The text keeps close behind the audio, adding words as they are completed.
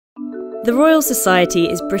The Royal Society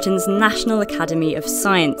is Britain's National Academy of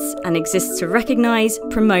Science and exists to recognise,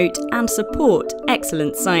 promote and support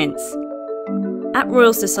excellent science. At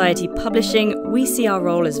Royal Society Publishing, we see our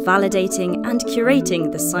role as validating and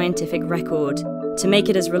curating the scientific record to make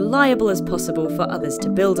it as reliable as possible for others to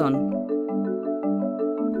build on.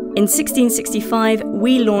 In 1665,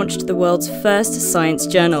 we launched the world's first science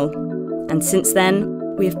journal, and since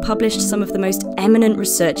then, we have published some of the most eminent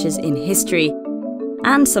researchers in history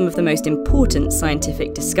and some of the most important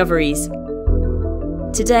scientific discoveries.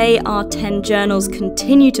 Today, our 10 journals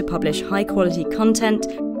continue to publish high-quality content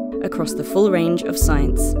across the full range of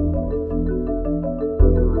science.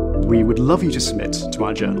 We would love you to submit to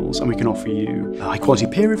our journals, and we can offer you high-quality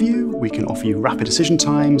peer review, we can offer you rapid decision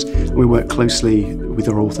times, and we work closely with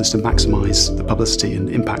our authors to maximise the publicity and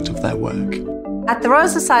impact of their work. At the Royal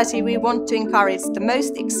Society, we want to encourage the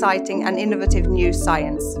most exciting and innovative new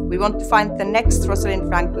science. We want to find the next Rosalind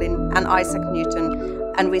Franklin and Isaac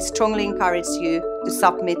Newton, and we strongly encourage you to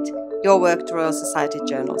submit your work to Royal Society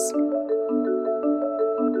journals.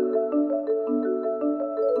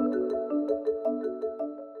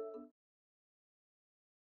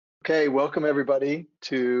 Okay, welcome everybody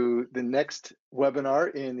to the next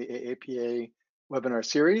webinar in the AAPA webinar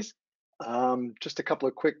series. Just a couple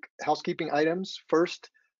of quick housekeeping items.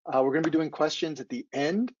 First, we're going to be doing questions at the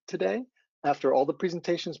end today after all the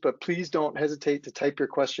presentations, but please don't hesitate to type your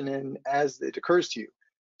question in as it occurs to you.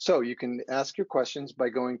 So you can ask your questions by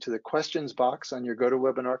going to the questions box on your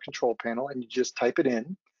GoToWebinar control panel and you just type it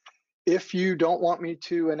in. If you don't want me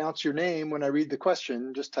to announce your name when I read the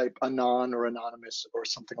question, just type anon or anonymous or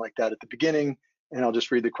something like that at the beginning, and I'll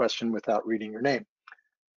just read the question without reading your name.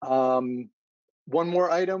 One more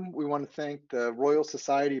item, we want to thank the Royal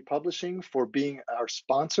Society Publishing for being our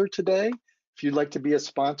sponsor today. If you'd like to be a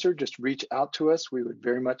sponsor, just reach out to us. We would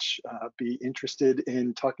very much be interested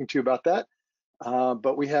in talking to you about that.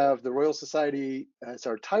 But we have the Royal Society as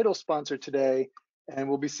our title sponsor today, and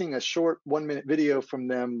we'll be seeing a short 1-minute video from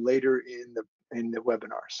them later in the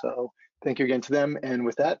webinar. So thank you again to them. And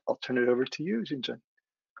with that, I'll turn it over to you, Xinjun.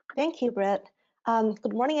 Thank you, Brett.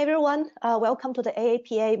 Good morning, everyone. Welcome to the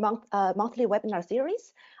AAPA monthly webinar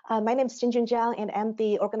series. My name is Xinjun Zhang, and I'm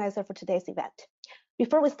the organizer for today's event.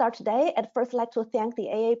 Before we start today, I'd first like to thank the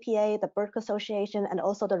AAPA, the Burke Association, and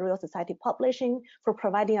also the Royal Society Publishing for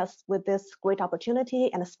providing us with this great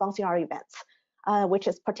opportunity and sponsoring our events, which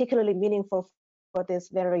is particularly meaningful for this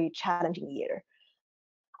very challenging year.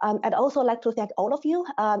 I'd also like to thank all of you,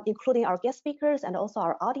 including our guest speakers and also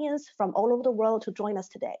our audience from all over the world to join us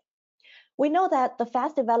today. We know that the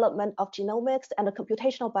fast development of genomics and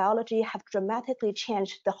computational biology have dramatically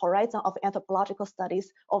changed the horizon of anthropological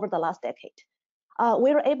studies over the last decade.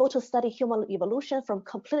 We were able to study human evolution from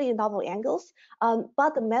completely novel angles,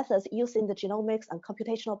 but the methods used in the genomics and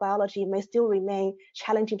computational biology may still remain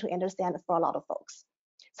challenging to understand for a lot of folks.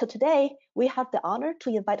 So today, we have the honor to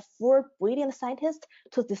invite 4 brilliant scientists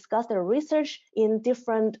to discuss their research in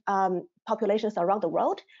different populations around the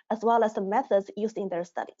world, as well as the methods used in their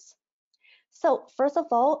studies. So first of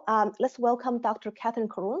all, let's welcome Dr. Katherine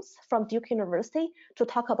Korunes from Duke University to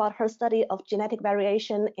talk about her study of genetic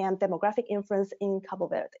variation and demographic inference in Cabo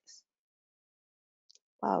Verdes.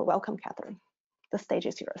 Welcome, Katherine. The stage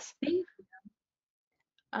is yours. Thank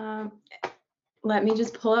you. Let me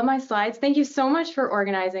just pull up my slides. Thank you so much for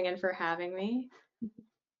organizing and for having me.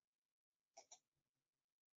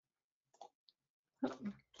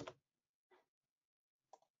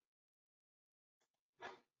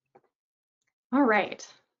 All right.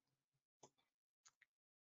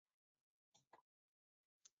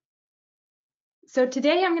 So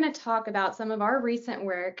today I'm going to talk about some of our recent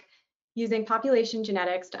work using population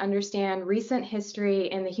genetics to understand recent history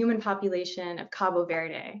in the human population of Cabo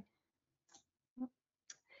Verde.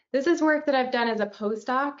 This is work that I've done as a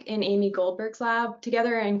postdoc in Amy Goldberg's lab,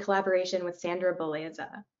 together in collaboration with Sandra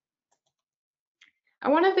Beleza. I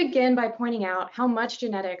want to begin by pointing out how much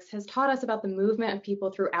genetics has taught us about the movement of people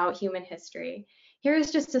throughout human history. Here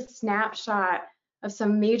is just a snapshot of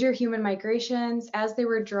some major human migrations as they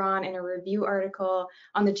were drawn in a review article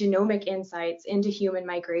on the genomic insights into human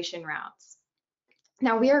migration routes.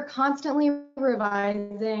 Now, we are constantly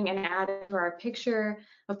revising and adding to our picture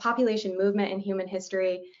of population movement in human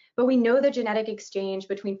history, but we know the genetic exchange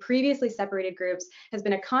between previously separated groups has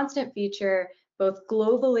been a constant feature both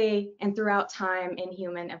globally and throughout time in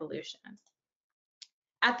human evolution.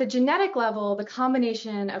 At the genetic level, the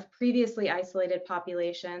combination of previously isolated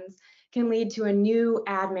populations can lead to a new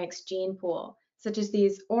admixed gene pool, such as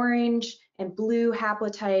these orange and blue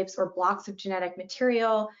haplotypes or blocks of genetic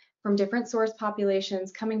material from different source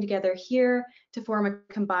populations coming together here to form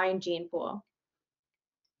a combined gene pool.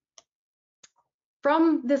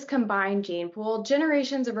 From this combined gene pool,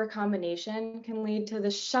 generations of recombination can lead to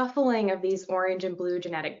the shuffling of these orange and blue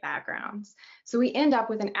genetic backgrounds. So we end up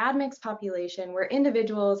with an admixed population where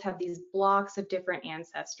individuals have these blocks of different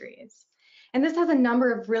ancestries. And this has a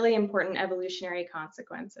number of really important evolutionary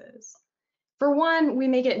consequences. For one, we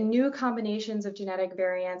may get new combinations of genetic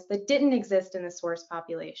variants that didn't exist in the source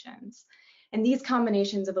populations. And these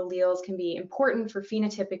combinations of alleles can be important for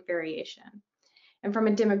phenotypic variation. And from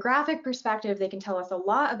a demographic perspective, they can tell us a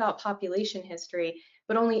lot about population history,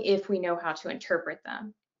 but only if we know how to interpret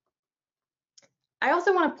them. I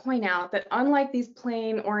also want to point out that unlike these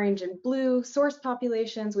plain orange and blue source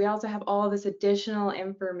populations, we also have all this additional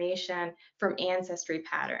information from ancestry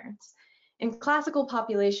patterns. In classical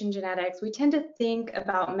population genetics, we tend to think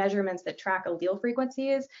about measurements that track allele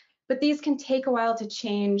frequencies, but these can take a while to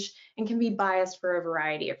change and can be biased for a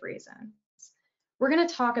variety of reasons. We're going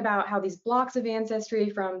to talk about how these blocks of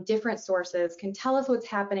ancestry from different sources can tell us what's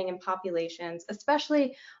happening in populations,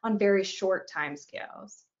 especially on very short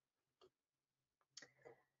timescales.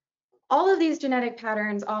 All of these genetic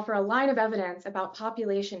patterns offer a line of evidence about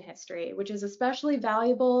population history, which is especially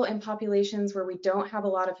valuable in populations where we don't have a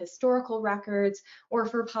lot of historical records or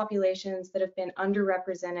for populations that have been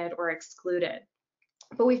underrepresented or excluded.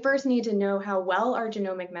 But we first need to know how well our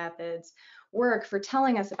genomic methods work for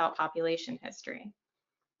telling us about population history.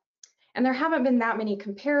 And there haven't been that many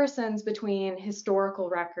comparisons between historical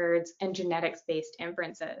records and genetics-based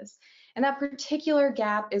inferences. And that particular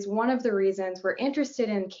gap is one of the reasons we're interested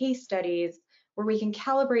in case studies where we can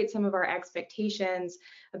calibrate some of our expectations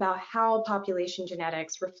about how population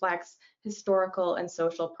genetics reflects historical and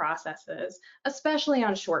social processes, especially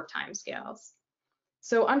on short timescales.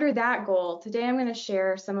 So under that goal, today I'm going to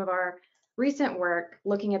share some of our recent work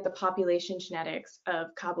looking at the population genetics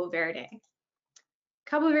of Cabo Verde.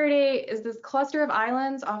 Cabo Verde is this cluster of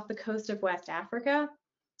islands off the coast of West Africa.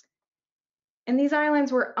 And these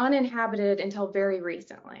islands were uninhabited until very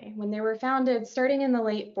recently, when they were founded starting in the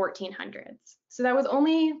late 1400s. So that was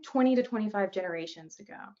only 20 to 25 generations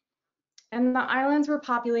ago. And the islands were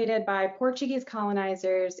populated by Portuguese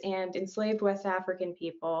colonizers and enslaved West African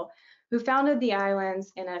people who founded the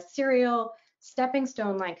islands in a serial, stepping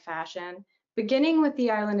stone-like fashion, beginning with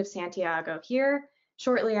the island of Santiago here,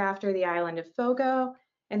 shortly after the island of Fogo,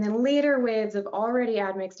 and then later waves of already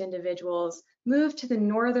admixed individuals moved to the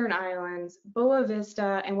northern islands, Boa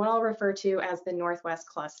Vista, and what I'll refer to as the Northwest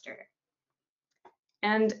Cluster.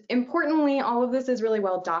 And importantly, all of this is really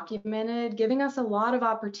well documented, giving us a lot of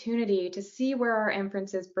opportunity to see where our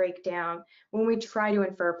inferences break down when we try to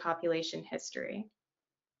infer population history.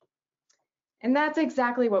 And that's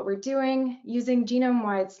exactly what we're doing, using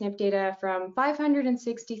genome-wide SNP data from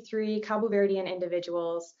 563 Cabo Verdean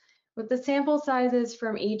individuals, with the sample sizes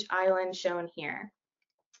from each island shown here.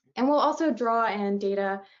 And we'll also draw in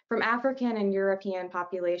data from African and European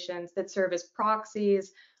populations that serve as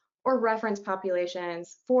proxies or reference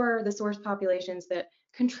populations for the source populations that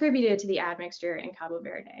contributed to the admixture in Cabo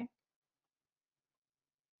Verde.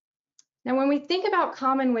 Now, when we think about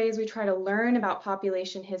common ways we try to learn about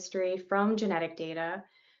population history from genetic data,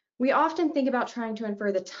 we often think about trying to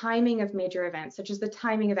infer the timing of major events, such as the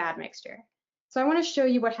timing of admixture. So I want to show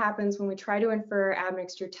you what happens when we try to infer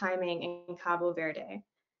admixture timing in Cabo Verde.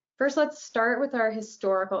 First, let's start with our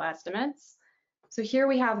historical estimates. So here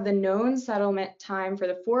we have the known settlement time for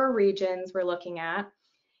the 4 regions we're looking at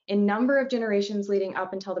in number of generations leading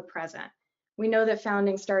up until the present. We know that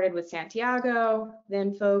founding started with Santiago,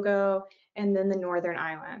 then Fogo, and then the Northern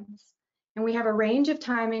Islands. And we have a range of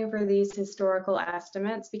timing for these historical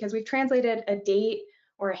estimates because we've translated a date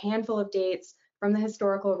or a handful of dates from the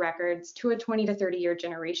historical records to a 20 to 30 year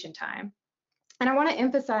generation time. And I want to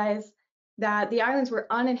emphasize that the islands were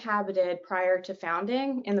uninhabited prior to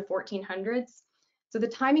founding in the 1400s. So the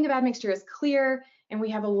timing of admixture is clear, and we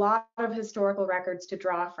have a lot of historical records to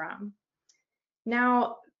draw from.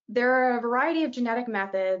 Now, there are a variety of genetic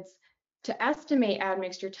methods to estimate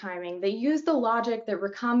admixture timing that use the logic that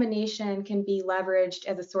recombination can be leveraged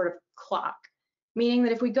as a sort of clock, meaning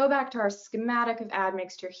that if we go back to our schematic of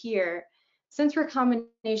admixture here, since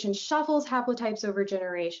recombination shuffles haplotypes over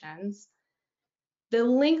generations, the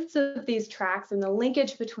lengths of these tracks and the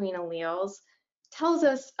linkage between alleles tells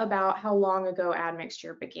us about how long ago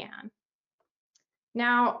admixture began.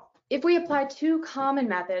 Now, if we apply 2 common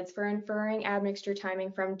methods for inferring admixture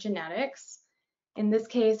timing from genetics, in this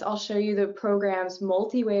case, I'll show you the programs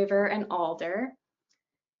Multi-Waver and Alder,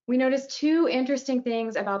 we notice 2 interesting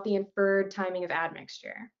things about the inferred timing of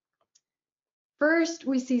admixture. First,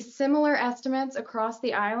 we see similar estimates across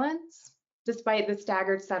the islands. despite the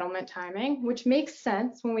staggered settlement timing, which makes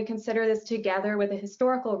sense when we consider this together with the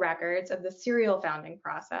historical records of the serial founding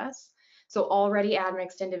process. So already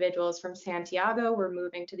admixed individuals from Santiago were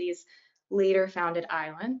moving to these later founded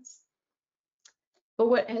islands. But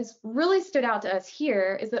what has really stood out to us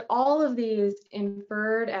here is that all of these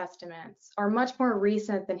inferred estimates are much more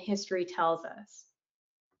recent than history tells us.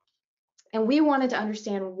 And we wanted to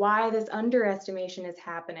understand why this underestimation is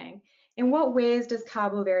happening. In what ways does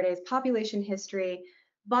Cabo Verde's population history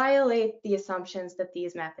violate the assumptions that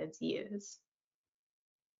these methods use?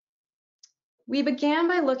 We began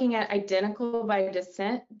by looking at identical by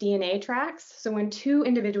descent DNA tracks. So when two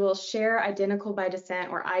individuals share identical by descent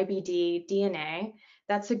or IBD DNA,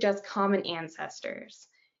 that suggests common ancestors.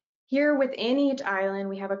 Here within each island,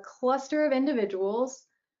 we have a cluster of individuals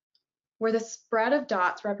where the spread of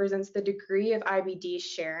dots represents the degree of IBD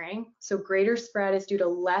sharing. So greater spread is due to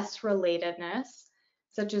less relatedness,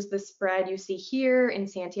 such as the spread you see here in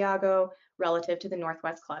Santiago relative to the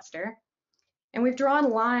Northwest cluster. And we've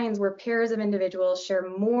drawn lines where pairs of individuals share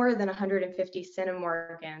more than 150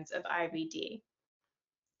 centimorgans of IBD.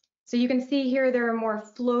 So you can see here there are more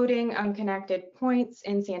floating unconnected points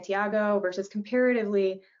in Santiago versus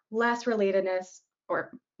comparatively less relatedness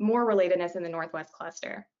or more relatedness in the Northwest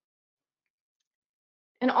cluster.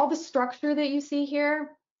 And all the structure that you see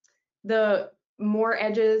here, the more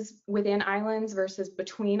edges within islands versus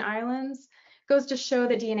between islands, goes to show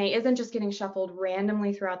that DNA isn't just getting shuffled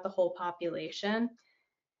randomly throughout the whole population.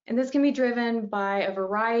 And this can be driven by a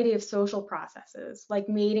variety of social processes, like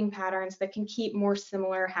mating patterns that can keep more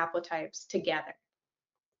similar haplotypes together.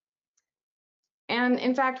 And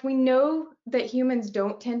in fact, we know that humans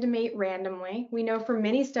don't tend to mate randomly. We know from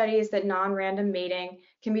many studies that non-random mating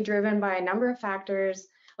can be driven by a number of factors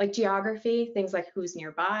like geography, things like who's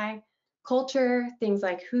nearby, culture, things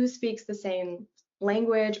like who speaks the same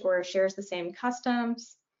language or shares the same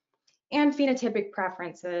customs, and phenotypic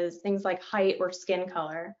preferences, things like height or skin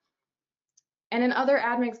color. And in other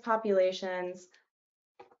admixed populations,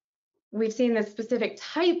 we've seen this specific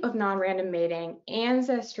type of non-random mating,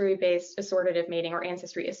 ancestry-based assortative mating or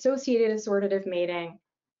ancestry-associated assortative mating.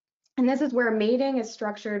 And this is where mating is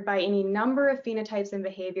structured by any number of phenotypes and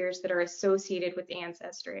behaviors that are associated with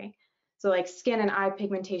ancestry. So like skin and eye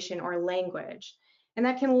pigmentation or language. And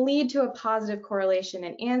that can lead to a positive correlation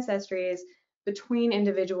in ancestries between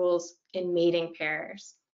individuals in mating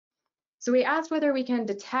pairs. So we asked whether we can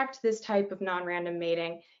detect this type of non-random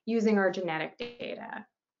mating using our genetic data.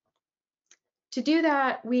 To do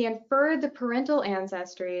that, we inferred the parental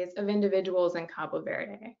ancestries of individuals in Cabo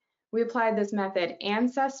Verde. We applied this method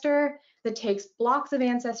ancestor that takes blocks of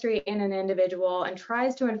ancestry in an individual and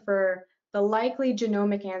tries to infer the likely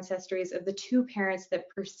genomic ancestries of the two parents that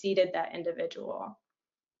preceded that individual.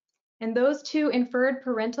 And those two inferred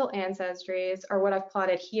parental ancestries are what I've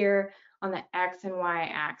plotted here on the X and Y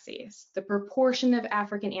axes, the proportion of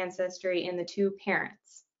African ancestry in the two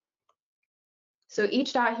parents. So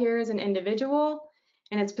each dot here is an individual,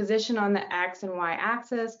 and its position on the X and Y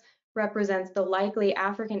axis represents the likely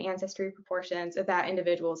African ancestry proportions of that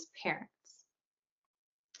individual's parents.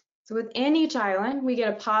 So within each island, we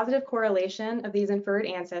get a positive correlation of these inferred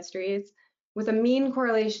ancestries with a mean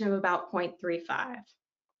correlation of about 0.35.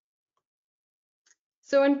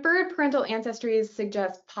 So inferred parental ancestries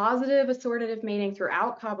suggest positive assortative mating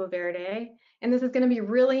throughout Cabo Verde, and this is going to be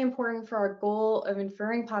really important for our goal of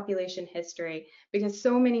inferring population history because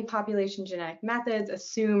so many population genetic methods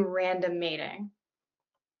assume random mating.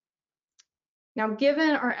 Now,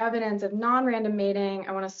 given our evidence of non-random mating,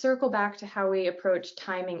 I want to circle back to how we approach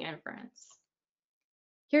timing inference.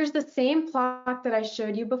 Here's the same plot that I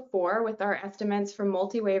showed you before with our estimates from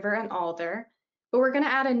Multiwaver and Alder, but we're going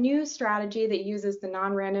to add a new strategy that uses the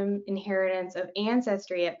non-random inheritance of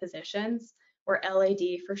ancestry at positions, or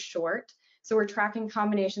LAD for short. So we're tracking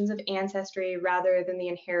combinations of ancestry rather than the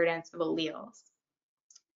inheritance of alleles.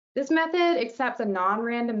 This method accepts a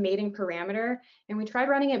non-random mating parameter, and we tried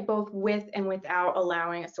running it both with and without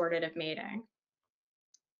allowing assortative mating.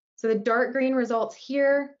 So the dark green results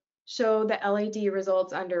here show the LAD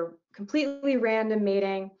results under completely random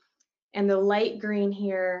mating, and the light green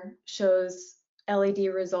here shows LAD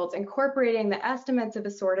results incorporating the estimates of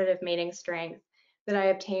assortative mating strength that I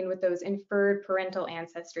obtained with those inferred parental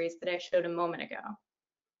ancestries that I showed a moment ago.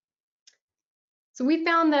 So we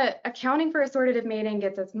found that accounting for assortative mating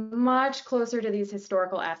gets us much closer to these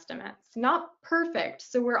historical estimates. Not perfect,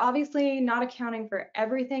 so we're obviously not accounting for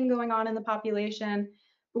everything going on in the population,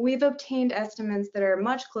 but we've obtained estimates that are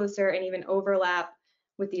much closer and even overlap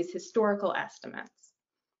with these historical estimates.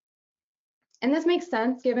 And this makes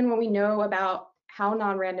sense given what we know about how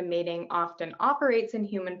non-random mating often operates in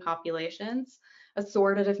human populations.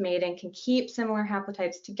 Assortative mating can keep similar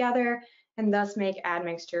haplotypes together and thus make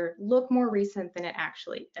admixture look more recent than it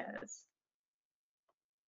actually is.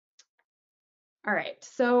 All right,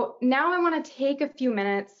 so now I want to take a few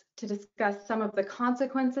minutes to discuss some of the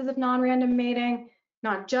consequences of non-random mating,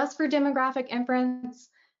 not just for demographic inference,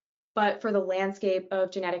 but for the landscape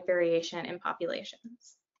of genetic variation in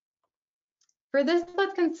populations. For this,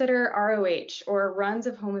 let's consider ROH, or runs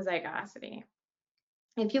of homozygosity.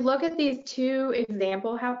 If you look at these two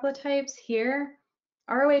example haplotypes here,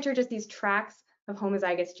 ROH are just these tracts of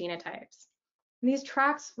homozygous genotypes. And these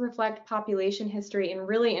tracts reflect population history in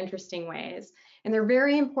really interesting ways, and they're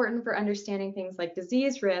very important for understanding things like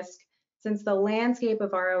disease risk, since the landscape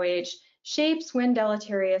of ROH shapes when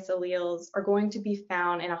deleterious alleles are going to be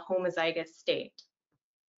found in a homozygous state.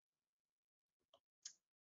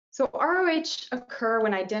 So ROH occur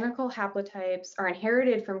when identical haplotypes are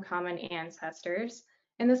inherited from common ancestors,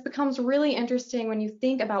 and this becomes really interesting when you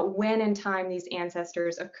think about when in time these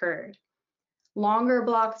ancestors occurred. Longer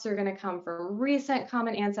blocks are going to come from recent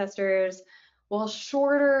common ancestors, while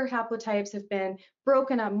shorter haplotypes have been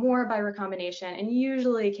broken up more by recombination and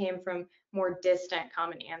usually came from more distant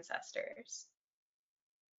common ancestors.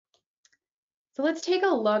 So let's take a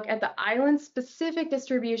look at the island-specific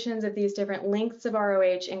distributions of these different lengths of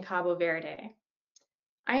ROH in Cabo Verde.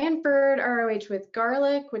 I inferred ROH with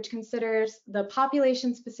garlic, which considers the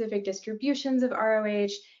population-specific distributions of ROH,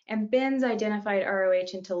 and Binns identified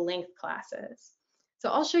ROH into length classes. So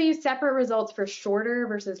I'll show you separate results for shorter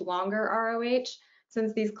versus longer ROH,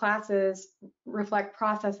 since these classes reflect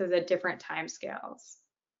processes at different timescales.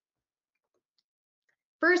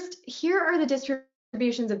 First, here are the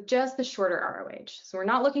distributions of just the shorter ROH. So we're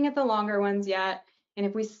not looking at the longer ones yet. And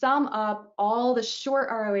if we sum up all the short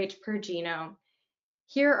ROH per genome,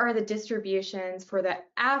 here are the distributions for the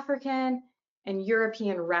African and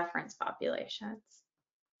European reference populations.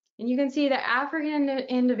 And you can see that African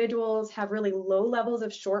individuals have really low levels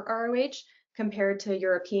of short ROH compared to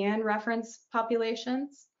European reference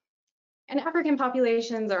populations. And African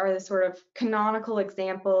populations are the sort of canonical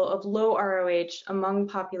example of low ROH among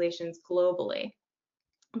populations globally.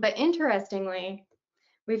 But interestingly,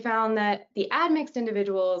 we found that the admixed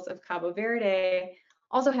individuals of Cabo Verde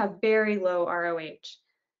also have very low ROH.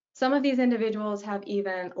 Some of these individuals have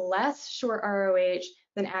even less short ROH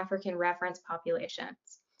than African reference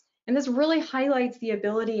populations. And this really highlights the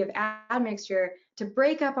ability of admixture to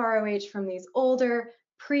break up ROH from these older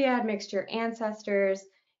pre-admixture ancestors.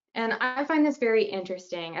 And I find this very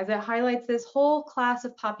interesting as it highlights this whole class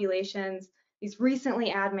of populations, these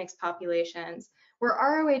recently admixed populations, where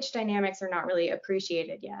ROH dynamics are not really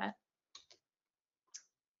appreciated yet.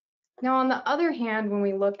 Now, on the other hand, when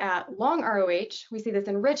we look at long ROH, we see this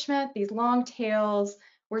enrichment, these long tails,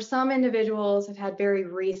 where some individuals have had very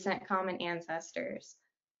recent common ancestors,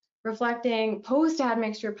 reflecting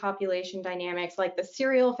post-admixture population dynamics like the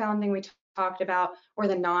serial founding we talked about or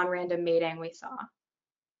the non-random mating we saw.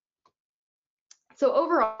 So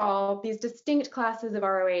overall, these distinct classes of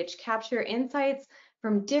ROH capture insights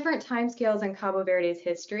from different timescales in Cabo Verde's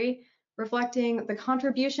history, reflecting the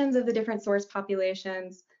contributions of the different source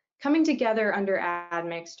populations coming together under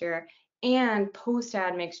admixture and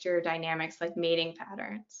post-admixture dynamics like mating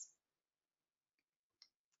patterns.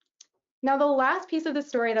 Now, the last piece of the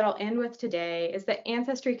story that I'll end with today is that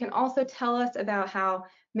ancestry can also tell us about how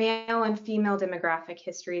male and female demographic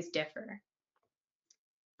histories differ.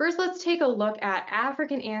 First, let's take a look at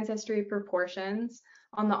African ancestry proportions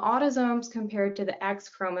on the autosomes compared to the X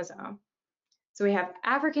chromosome. So we have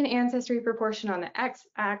African ancestry proportion on the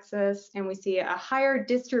X-axis, and we see a higher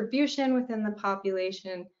distribution within the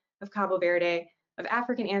population of Cabo Verde of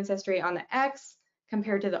African ancestry on the X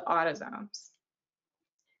compared to the autosomes.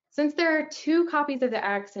 Since there are 2 copies of the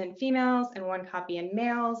X in females and 1 copy in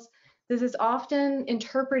males, this is often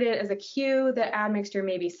interpreted as a cue that admixture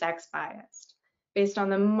may be sex biased, based on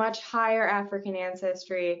the much higher African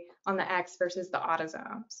ancestry on the X versus the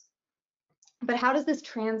autosomes. But how does this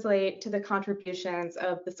translate to the contributions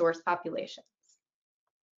of the source populations?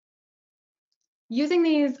 Using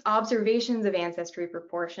these observations of ancestry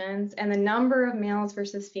proportions and the number of males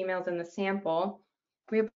versus females in the sample,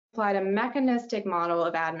 we applied a mechanistic model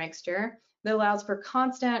of admixture that allows for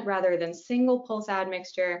constant rather than single pulse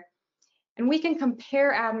admixture. And we can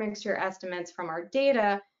compare admixture estimates from our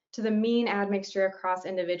data to the mean admixture across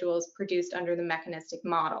individuals produced under the mechanistic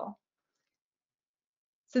model.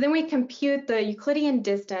 So then we compute the Euclidean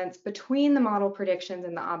distance between the model predictions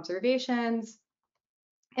and the observations,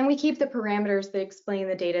 and we keep the parameters that explain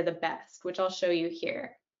the data the best, which I'll show you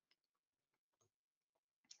here.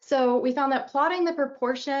 So we found that plotting the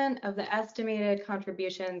proportion of the estimated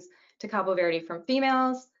contributions to Cabo Verde from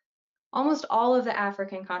females, almost all of the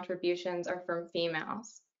African contributions are from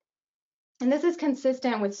females. And this is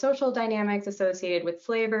consistent with social dynamics associated with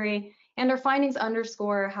slavery, and our findings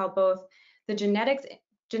underscore how both the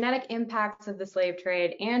genetic impacts of the slave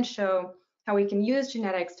trade and show how we can use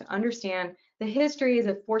genetics to understand the histories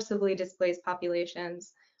of forcibly displaced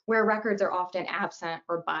populations where records are often absent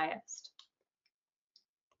or biased.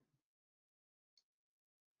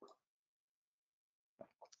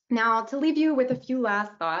 Now, to leave you with a few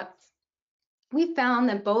last thoughts, we found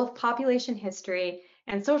that both population history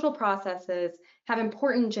and social processes have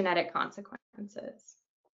important genetic consequences.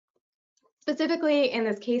 Specifically, in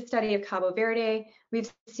this case study of Cabo Verde,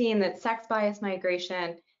 we've seen that sex-biased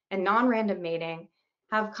migration and non-random mating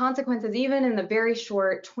have consequences even in the very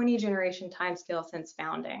short 20-generation timescale since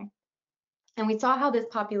founding. And we saw how this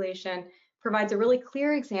population provides a really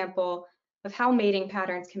clear example of how mating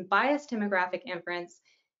patterns can bias demographic inference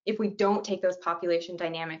if we don't take those population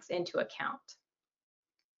dynamics into account.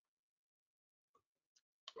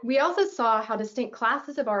 We also saw how distinct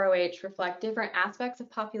classes of ROH reflect different aspects of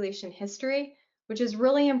population history, which is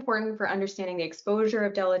really important for understanding the exposure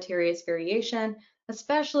of deleterious variation,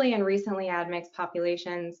 especially in recently admixed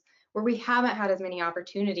populations where we haven't had as many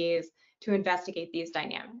opportunities to investigate these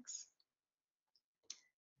dynamics.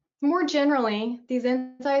 More generally, these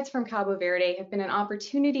insights from Cabo Verde have been an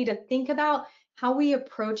opportunity to think about how we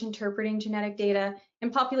approach interpreting genetic data in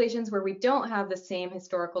populations where we don't have the same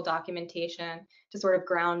historical documentation to sort of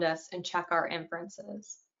ground us and check our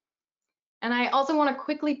inferences. And I also want to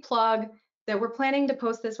quickly plug that we're planning to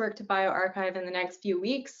post this work to bioRxiv in the next few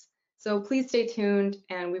weeks, so please stay tuned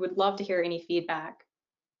and we would love to hear any feedback.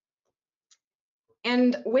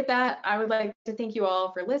 And with that, I would like to thank you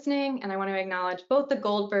all for listening, and I want to acknowledge both the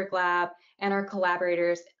Goldberg Lab and our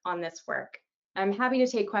collaborators on this work. I'm happy to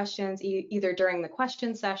take questions either during the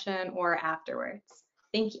question session or afterwards.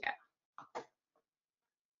 Thank you.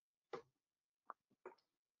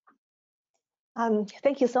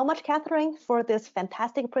 Thank you so much, Katherine, for this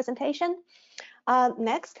fantastic presentation.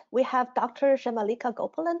 Next, we have Dr. Shyamalika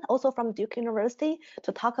Gopalan, also from Duke University,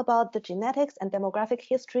 to talk about the genetics and demographic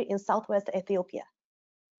history in Southwest Ethiopia.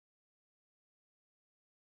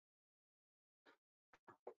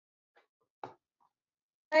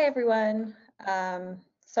 Hi, everyone.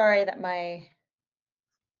 Sorry that my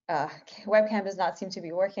webcam does not seem to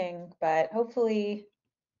be working, but hopefully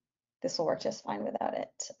this will work just fine without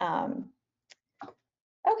it.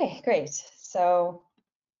 Okay, great. So,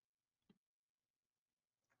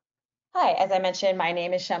 hi, as I mentioned, my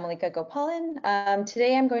name is Shyamalika Gopalan.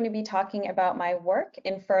 Today I'm going to be talking about my work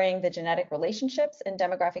inferring the genetic relationships and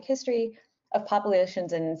demographic history of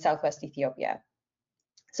populations in Southwest Ethiopia.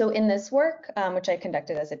 So in this work, which I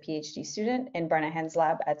conducted as a PhD student in Branahan's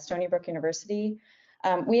lab at Stony Brook University,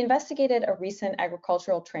 we investigated a recent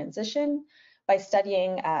agricultural transition by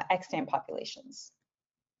studying extant populations.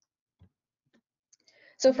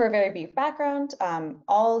 So for a very brief background,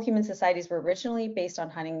 all human societies were originally based on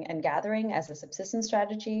hunting and gathering as a subsistence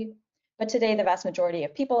strategy, but today the vast majority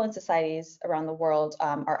of people and societies around the world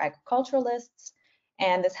are agriculturalists.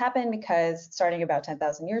 And this happened because starting about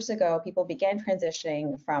 10,000 years ago, people began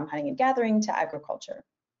transitioning from hunting and gathering to agriculture.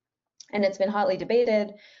 And it's been hotly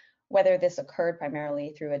debated whether this occurred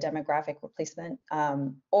primarily through a demographic replacement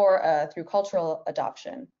or through cultural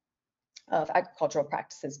adoption of agricultural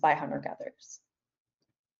practices by hunter-gatherers.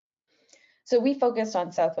 So we focused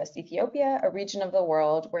on Southwest Ethiopia, a region of the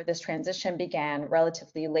world where this transition began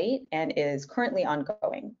relatively late and is currently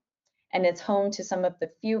ongoing. And it's home to some of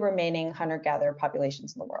the few remaining hunter-gatherer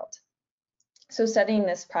populations in the world. So studying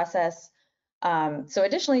this process,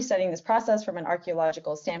 additionally studying this process from an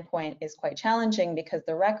archaeological standpoint is quite challenging because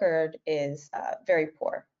the record is very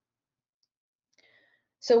poor.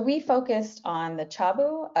 So we focused on the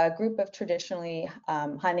Chabu, a group of traditionally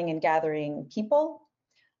hunting and gathering people.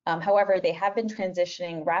 However, they have been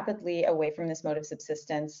transitioning rapidly away from this mode of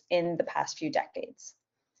subsistence in the past few decades.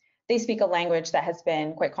 They speak a language that has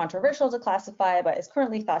been quite controversial to classify, but is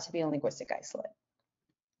currently thought to be a linguistic isolate.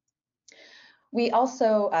 We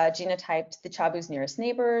also genotyped the Chabu's nearest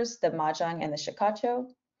neighbors, the Majang and the Shikacho.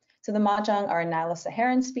 So the Majang are a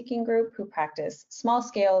Nilo-Saharan speaking group who practice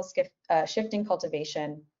small-scale shifting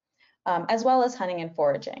cultivation, as well as hunting and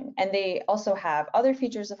foraging. And they also have other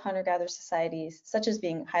features of hunter-gatherer societies, such as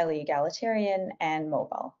being highly egalitarian and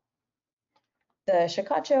mobile. The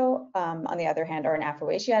Shikacho, on the other hand, are an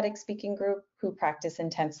Afro-Asiatic speaking group who practice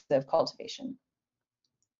intensive cultivation.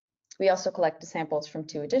 We also collected samples from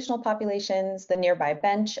two additional populations, the nearby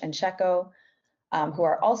Bench and Sheko, who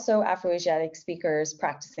are also Afroasiatic speakers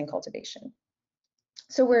practicing cultivation.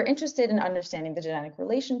 So we're interested in understanding the genetic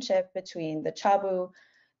relationship between the Chabu,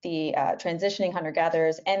 the transitioning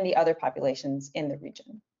hunter-gatherers, and the other populations in the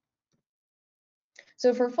region.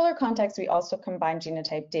 So for fuller context, we also combine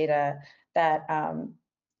genotype data that,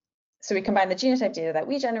 so we combine the genotype data that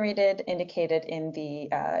we generated, indicated in the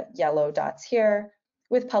yellow dots here,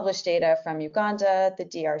 with published data from Uganda, the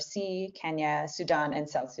DRC, Kenya, Sudan, and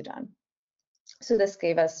South Sudan. So this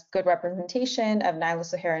gave us good representation of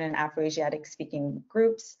Nilo-Saharan and Afroasiatic speaking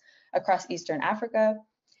groups across Eastern Africa.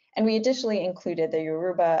 And we additionally included the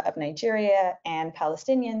Yoruba of Nigeria and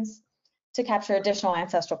Palestinians to capture additional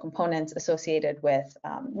ancestral components associated with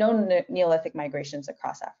known Neolithic migrations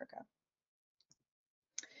across Africa.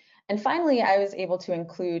 And finally, I was able to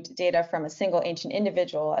include data from a single ancient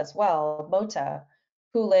individual as well, Mota,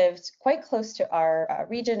 who lived quite close to our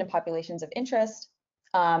region and populations of interest,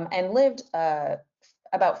 and lived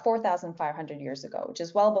about 4,500 years ago, which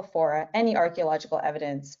is well before any archaeological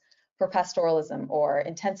evidence for pastoralism or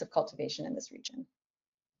intensive cultivation in this region.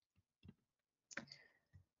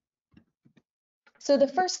 So the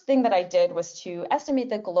first thing that I did was to estimate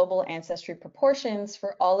the global ancestry proportions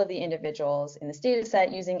for all of the individuals in this data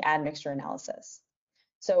set using admixture analysis.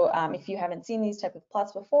 So if you haven't seen these type of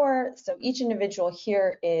plots before, so each individual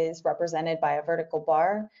here is represented by a vertical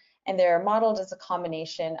bar, and they're modeled as a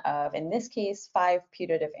combination of, in this case, 5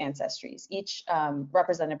 putative ancestries, each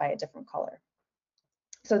represented by a different color.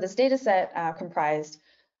 So this data set comprised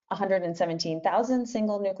 117,000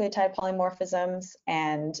 single nucleotide polymorphisms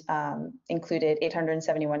and included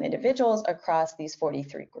 871 individuals across these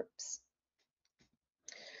 43 groups.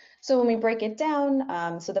 So when we break it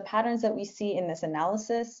down, so the patterns that we see in this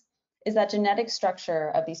analysis is that genetic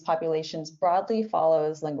structure of these populations broadly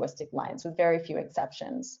follows linguistic lines with very few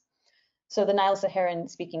exceptions. So the Nilo-Saharan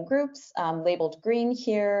speaking groups labeled green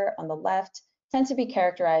here on the left tend to be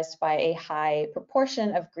characterized by a high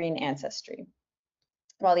proportion of green ancestry,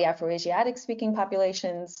 while the Afroasiatic speaking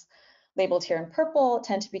populations labeled here in purple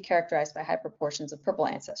tend to be characterized by high proportions of purple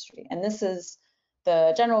ancestry. And this is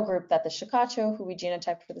the general group that the Shikacho, who we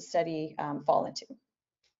genotyped for the study, fall into.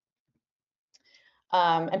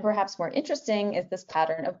 And perhaps more interesting is this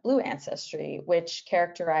pattern of blue ancestry, which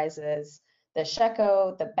characterizes the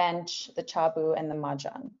Sheko, the Bench, the Chabu, and the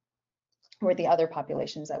Majang, who are the other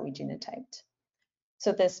populations that we genotyped.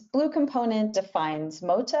 So this blue component defines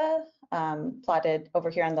Mota, plotted over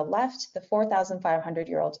here on the left, the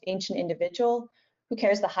 4,500-year-old ancient individual who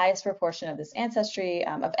carries the highest proportion of this ancestry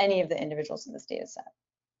of any of the individuals in this data set.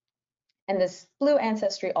 And this blue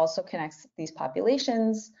ancestry also connects these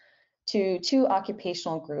populations to 2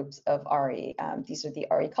 occupational groups of Ari. These are the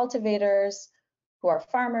Ari cultivators, who are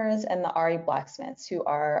farmers, and the Ari blacksmiths, who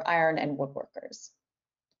are iron and woodworkers.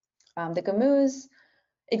 The Gamus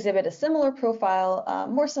exhibit a similar profile,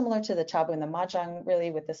 more similar to the Chabu and the Majang,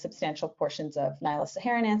 really, with the substantial portions of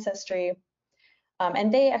Nilo-Saharan ancestry.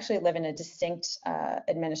 And they actually live in a distinct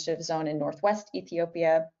administrative zone in northwest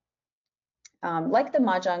Ethiopia. Like the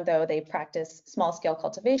Majang, though, they practice small-scale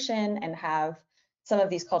cultivation and have some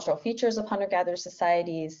of these cultural features of hunter-gatherer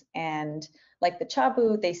societies. And like the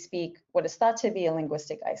Chabu, they speak what is thought to be a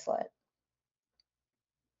linguistic isolate.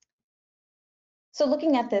 So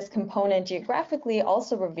looking at this component geographically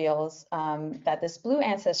also reveals that this blue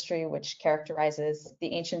ancestry, which characterizes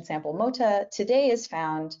the ancient sample Mota, today is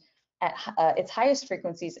found at its highest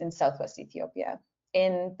frequencies in southwest Ethiopia,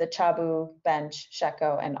 in the Chabu, Bench,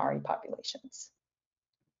 Sheko, and Ari populations.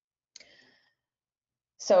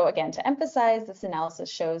 So again, to emphasize, this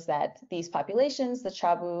analysis shows that these populations, the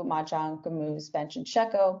Chabu, Majang, Gamus, Bench, and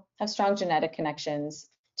Sheko, have strong genetic connections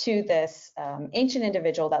to this ancient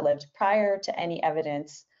individual that lived prior to any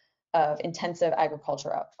evidence of intensive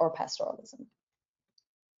agriculture or pastoralism.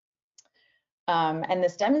 And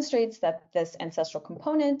this demonstrates that this ancestral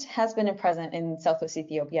component has been present in southwest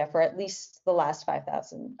Ethiopia for at least the last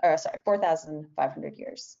 4,500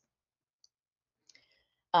 years.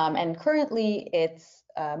 And currently it's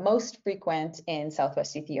most frequent in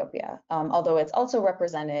southwest Ethiopia, although it's also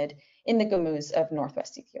represented in the Gamus of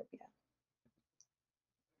northwest Ethiopia.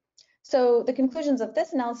 So the conclusions of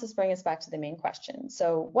this analysis bring us back to the main question.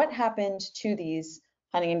 So what happened to these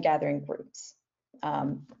hunting and gathering groups?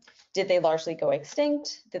 Did they largely go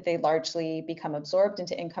extinct? Did they largely become absorbed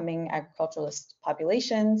into incoming agriculturalist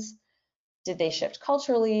populations? Did they shift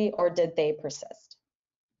culturally, or did they persist?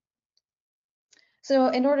 So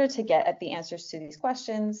in order to get at the answers to these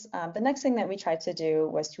questions, the next thing that we tried to do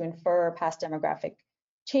was to infer past demographic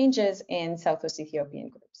changes in southwest Ethiopian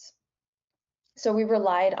groups. So we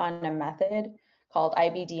relied on a method called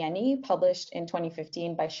IBDNE, published in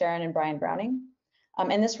 2015 by Sharon and Brian Browning,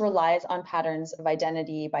 And this relies on patterns of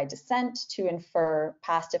identity by descent to infer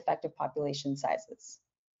past effective population sizes.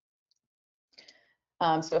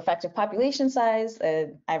 So effective population size,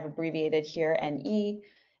 I've abbreviated here NE,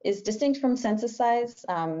 is distinct from census size,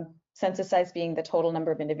 census size being the total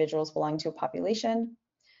number of individuals belonging to a population.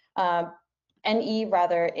 NE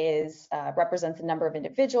rather represents the number of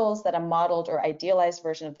individuals that a modeled or idealized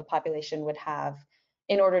version of the population would have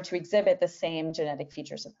in order to exhibit the same genetic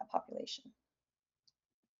features of that population.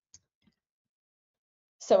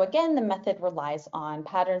 So again, the method relies on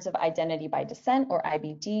patterns of identity by descent, or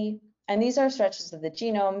IBD, and these are stretches of the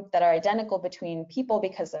genome that are identical between people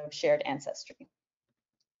because of shared ancestry.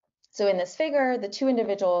 So in this figure, the two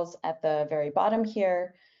individuals at the very bottom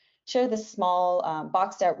here show the small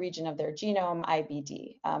boxed out region of their genome,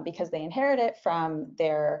 IBD, because they inherit it from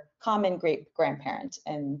their common great-grandparent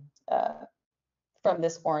and from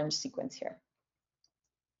this orange sequence here.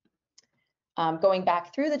 Going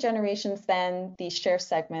back through the generations, then these share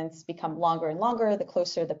segments become longer and longer the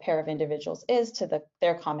closer the pair of individuals is to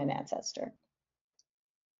their common ancestor.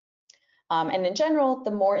 And in general,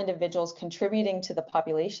 the more individuals contributing to the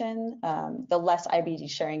population, the less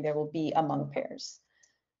IBD sharing there will be among pairs.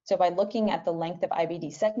 So by looking at the length of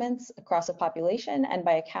IBD segments across a population and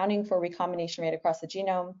by accounting for recombination rate across the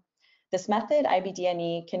genome, this method,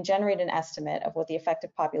 IBD-NE, can generate an estimate of what the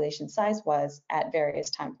effective population size was at various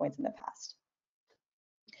time points in the past.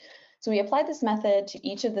 So we applied this method to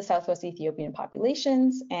each of the Southwest Ethiopian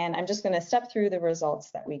populations, and I'm just going to step through the results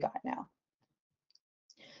that we got now.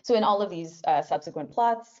 So in all of these subsequent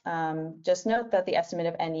plots, just note that the estimate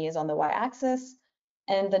of NE is on the y-axis,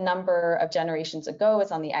 and the number of generations ago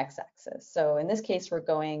is on the x-axis. So in this case, we're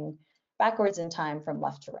going backwards in time from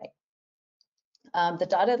left to right. The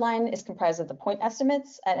dotted line is comprised of the point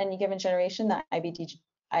estimates at any given generation that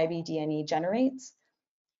IBD-NE generates,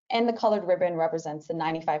 and the colored ribbon represents the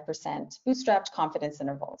 95% bootstrapped confidence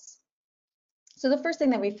intervals. So the first thing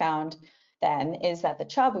that we found then is that the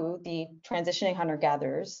Chabu, the transitioning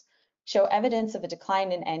hunter-gatherers, show evidence of a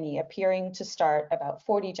decline in NE appearing to start about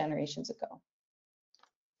 40 generations ago.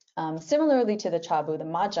 Similarly to the Chabu, the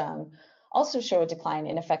Majang also show a decline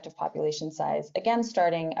in effective population size, again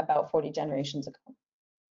starting about 40 generations ago.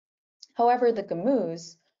 However, the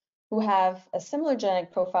Gamuz, who have a similar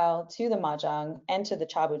genetic profile to the Majang and to the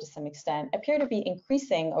Chabu to some extent, appear to be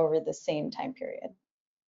increasing over the same time period.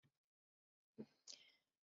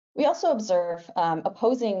 We also observe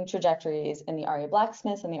opposing trajectories in the Ari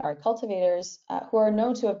blacksmiths and the Ari cultivators, who are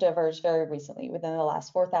known to have diverged very recently, within the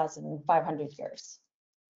last 4,500 years.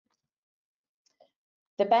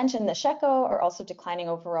 The Bench and the Sheko are also declining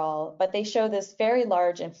overall, but they show this very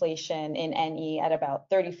large inflation in NE at about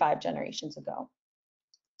 35 generations ago,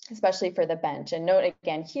 especially for the Bench. And note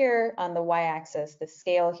again here on the y-axis, the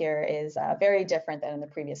scale here is very different than in the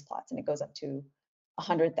previous plots, and it goes up to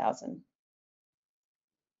 100,000.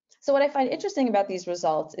 So what I find interesting about these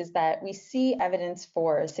results is that we see evidence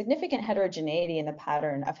for significant heterogeneity in the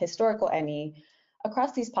pattern of historical NE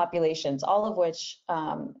across these populations, all of which,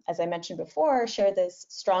 as I mentioned before, share this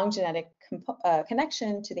strong genetic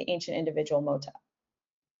connection to the ancient individual Mota.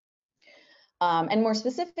 And more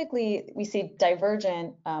specifically, we see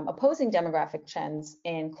divergent opposing demographic trends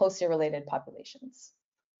in closely related populations.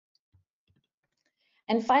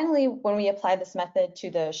 And finally, when we apply this method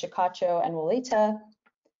to the Shikacho and Woleta,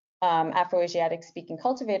 Afro-Asiatic speaking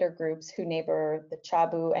cultivator groups who neighbor the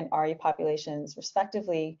Chabu and Ari populations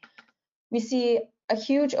respectively, we see a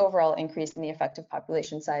huge overall increase in the effective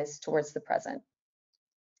population size towards the present.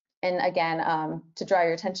 And again, to draw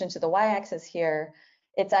your attention to the y-axis here,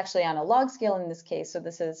 it's actually on a log scale in this case, so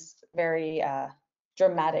this is very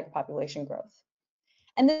dramatic population growth.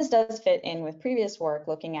 And this does fit in with previous work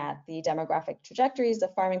looking at the demographic trajectories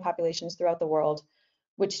of farming populations throughout the world,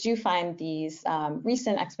 which do find these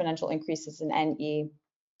recent exponential increases in NE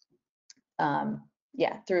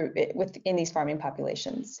within these farming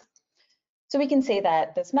populations. So we can say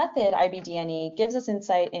that this method, IBD-NE, gives us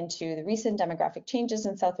insight into the recent demographic changes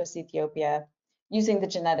in Southwest Ethiopia using the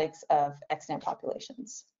genetics of extant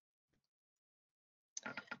populations.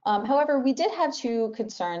 However, we did have two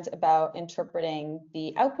concerns about interpreting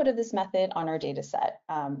the output of this method on our data set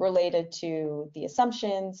related to the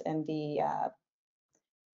assumptions and the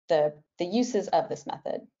uses of this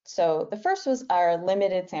method. So the first was our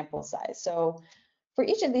limited sample size. So for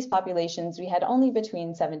each of these populations, we had only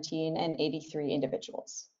between 17 and 83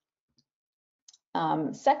 individuals.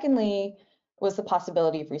 Secondly, was the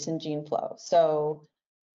possibility of recent gene flow. So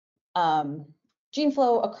gene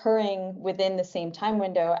flow occurring within the same time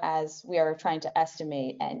window as we are trying to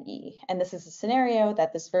estimate NE. And this is a scenario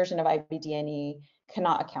that this version of IBD-NE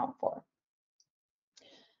cannot account for.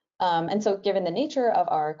 And so given the nature of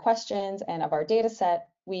our questions and of our data set,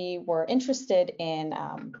 we were interested in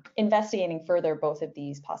investigating further both of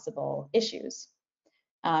these possible issues.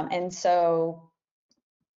 And so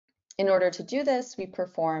in order to do this, we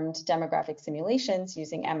performed demographic simulations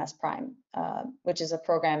using MS Prime, which is a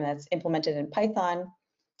program that's implemented in Python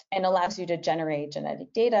and allows you to generate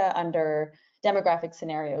genetic data under demographic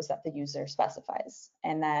scenarios that the user specifies.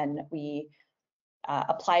 And then we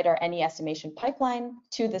applied our NE estimation pipeline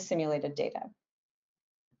to the simulated data.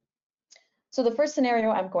 So the first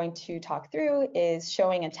scenario I'm going to talk through is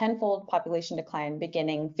showing a 10-fold population decline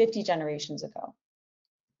beginning 50 generations ago.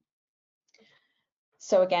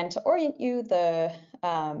 So again, to orient you, the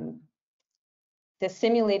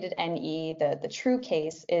simulated NE, the true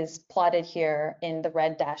case, is plotted here in the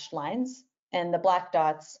red dashed lines, and the black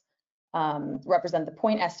dots represent the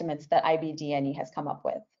point estimates that IBDNE has come up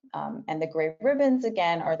with. And the gray ribbons,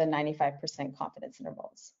 again, are the 95% confidence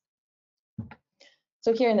intervals.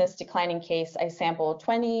 So here in this declining case, I sampled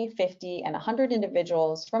 20, 50, and 100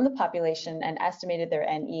 individuals from the population and estimated their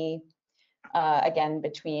NE, again,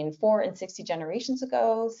 between 4 and 60 generations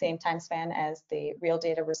ago, same time span as the real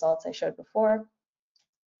data results I showed before.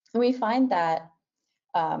 And we find that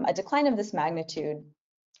a decline of this magnitude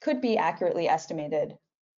could be accurately estimated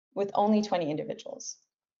with only 20 individuals.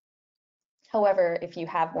 However, if you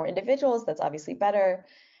have more individuals, that's obviously better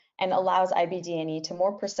and allows IBDNE to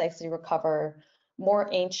more precisely recover more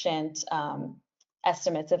ancient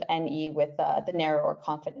estimates of NE with the narrower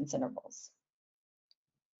confidence intervals.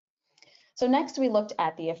 So next we looked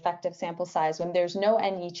at the effective sample size when there's no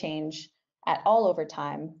NE change at all over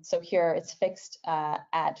time. So here it's fixed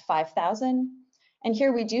at 5,000. And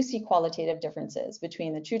here we do see qualitative differences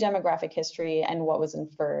between the true demographic history and what was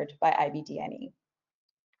inferred by IBDNE.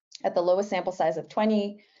 At the lowest sample size of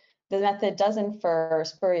 20, the method does infer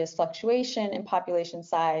spurious fluctuation in population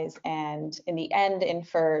size, and in the end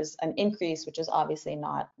infers an increase, which is obviously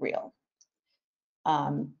not real.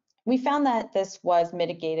 We found that this was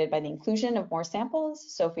mitigated by the inclusion of more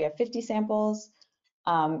samples. So if we have 50 samples,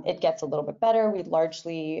 it gets a little bit better. We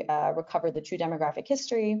largely recover the true demographic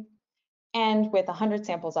history. And with 100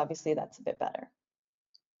 samples, obviously, that's a bit better.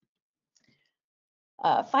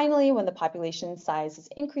 Finally, when the population size is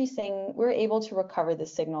increasing, we're able to recover the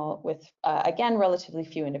signal with, again, relatively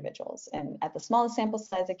few individuals. And at the smallest sample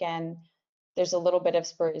size, again, there's a little bit of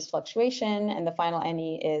spurious fluctuation, and the final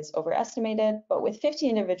NE is overestimated. But with 50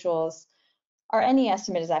 individuals, our NE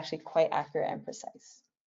estimate is actually quite accurate and precise.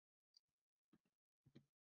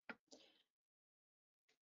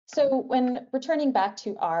 So when returning back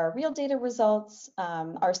to our real data results,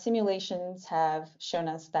 our simulations have shown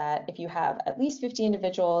us that if you have at least 50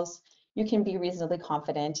 individuals, you can be reasonably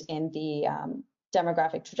confident in the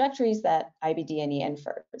demographic trajectories that IBDNE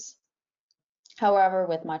infers. However,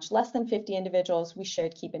 with much less than 50 individuals, we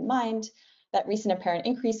should keep in mind that recent apparent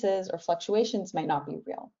increases or fluctuations might not be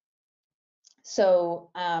real. So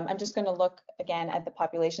I'm just going to look again at the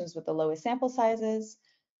populations with the lowest sample sizes.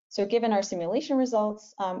 So given our simulation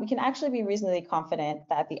results, we can actually be reasonably confident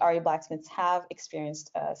that the RE blacksmiths have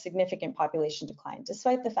experienced a significant population decline,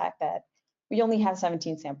 despite the fact that we only have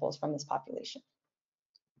 17 samples from this population.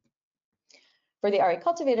 For the RE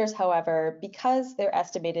cultivators, however, because they're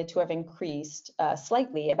estimated to have increased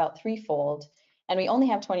slightly, about threefold, and we only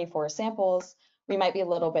have 24 samples, we might be a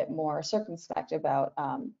little bit more circumspect about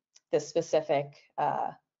this specific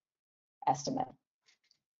estimate.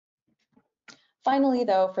 Finally,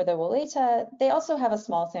 though, for the Woleta, they also have a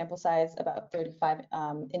small sample size, about 35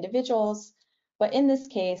 individuals, but in this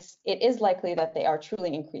case, it is likely that they are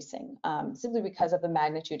truly increasing, simply because of the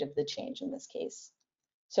magnitude of the change in this case.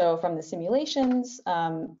 So from the simulations,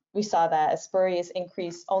 we saw that a spurious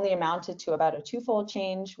increase only amounted to about a twofold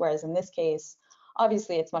change, whereas in this case,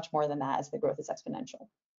 obviously it's much more than that as the growth is exponential.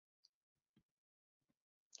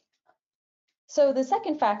 So the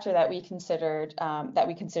second factor that we considered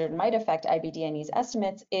might affect IBDNE's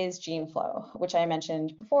estimates is gene flow, which I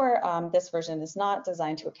mentioned before. This version is not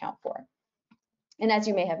designed to account for. And as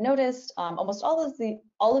you may have noticed, almost all of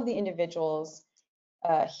the individuals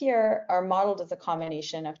here are modeled as a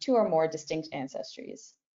combination of two or more distinct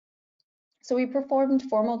ancestries. So we performed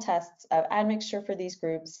formal tests of admixture for these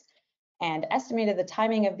groups and estimated the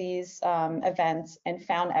timing of these events and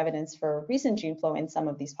found evidence for recent gene flow in some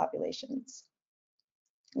of these populations.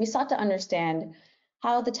 We sought to understand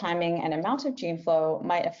how the timing and amount of gene flow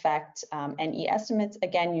might affect NE estimates,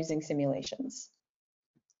 again using simulations.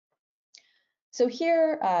 So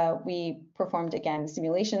here we performed, again,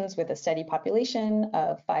 simulations with a steady population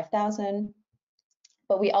of 5,000,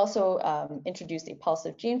 but we also introduced a pulse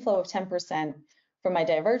of gene flow of 10% from my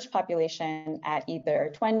diverged population at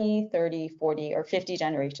either 20, 30, 40, or 50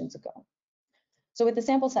 generations ago. So with the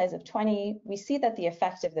sample size of 20, we see that the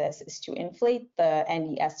effect of this is to inflate the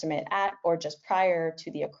NE estimate at or just prior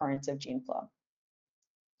to the occurrence of gene flow.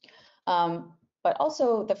 But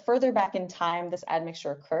also, the further back in time this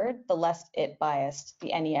admixture occurred, the less it biased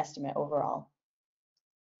the NE estimate overall.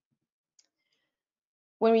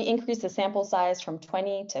 When we increase the sample size from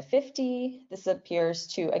 20 to 50, this appears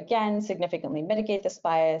to, again, significantly mitigate this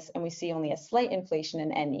bias, and we see only a slight inflation in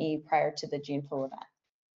NE prior to the gene flow event.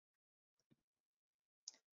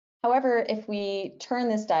 However, if we turn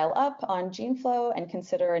this dial up on gene flow and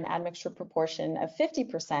consider an admixture proportion of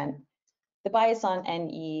 50%, the bias on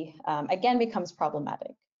NE again becomes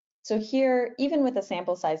problematic. So here, even with a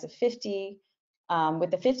sample size of 50,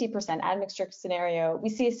 with the 50% admixture scenario, we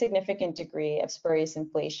see a significant degree of spurious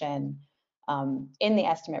inflation in the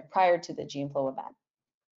estimate prior to the gene flow event.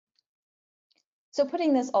 So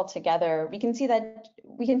putting this all together, we can say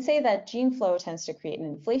that gene flow tends to create an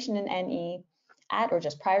inflation in NE at or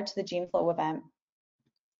just prior to the gene flow event.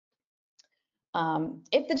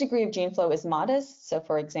 If the degree of gene flow is modest, so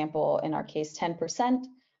for example, in our case, 10%,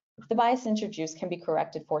 the bias introduced can be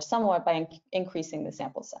corrected for somewhat by increasing the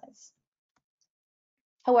sample size.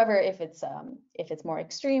 However, if it's more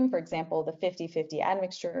extreme, for example, the 50-50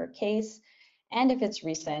 admixture case, and if it's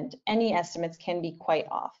recent, any estimates can be quite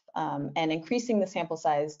off, and increasing the sample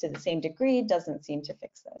size to the same degree doesn't seem to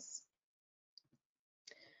fix this.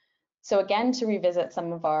 So again, to revisit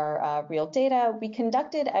some of our real data, we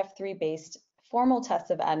conducted F3-based formal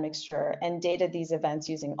tests of admixture and dated these events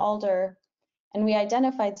using ALDR, and we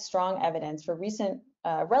identified strong evidence for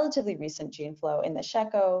relatively recent gene flow in the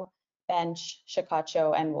Sheko, bench,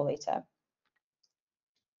 Shikacho, and Woleta.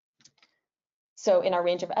 So in our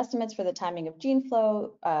range of estimates for the timing of gene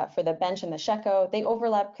flow, for the bench and the Sheko, they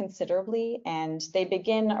overlap considerably, and they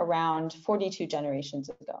begin around 42 generations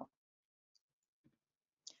ago.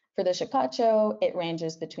 For the Shikacho, it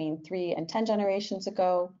ranges between 3 and 10 generations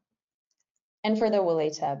ago, and for the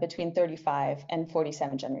Woleta, between 35 and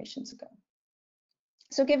 47 generations ago.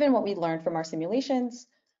 So given what we learned from our simulations,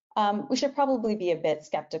 we should probably be a bit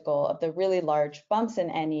skeptical of the really large bumps in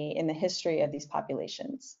NE in the history of these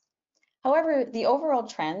populations. However, the overall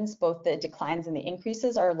trends, both the declines and the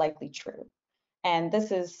increases, are likely true. And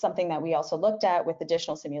this is something that we also looked at with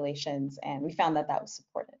additional simulations, and we found that that was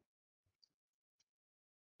supported.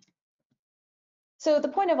 So the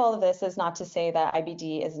point of all of this is not to say that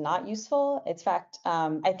IBD is not useful. In fact,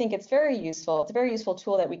 I think it's very useful. It's a very useful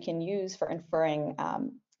tool that we can use for inferring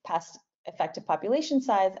past effective population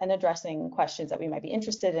size and addressing questions that we might be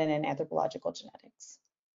interested in anthropological genetics.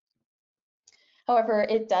 However,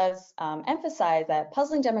 it does emphasize that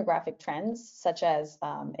puzzling demographic trends, such as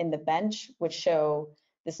in the bench, which show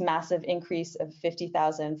this massive increase of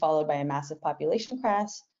 50,000 followed by a massive population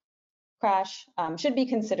crash, should be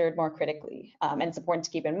considered more critically. And it's important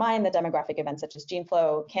to keep in mind that demographic events such as gene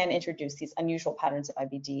flow can introduce these unusual patterns of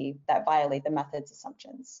IBD that violate the method's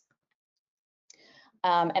assumptions.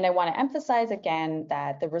 And I want to emphasize again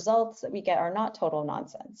that the results that we get are not total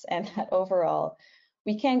nonsense, and that overall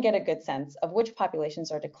we can get a good sense of which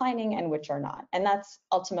populations are declining and which are not. And that's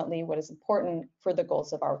ultimately what is important for the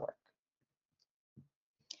goals of our work.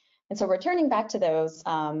 And so returning back to those,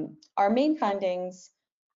 our main findings,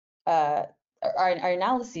 our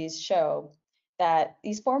analyses show that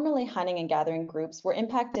these formerly hunting and gathering groups were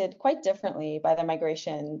impacted quite differently by the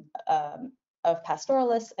migration of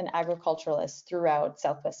pastoralists and agriculturalists throughout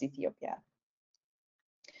Southwest Ethiopia.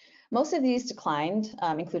 Most of these declined,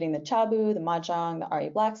 including the Chabu, the Mahjong, the Ari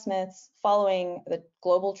blacksmiths, following the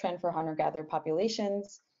global trend for hunter-gatherer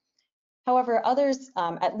populations. However, others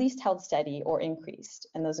at least held steady or increased,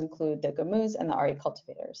 and those include the Gamuz and the Ari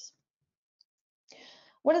cultivators.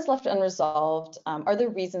 What is left unresolved are the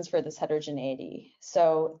reasons for this heterogeneity.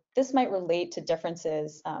 So this might relate to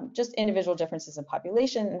differences, just individual differences in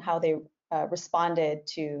population and how they responded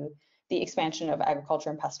to the expansion of agriculture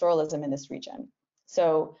and pastoralism in this region.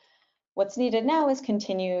 So what's needed now is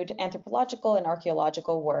continued anthropological and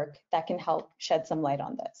archaeological work that can help shed some light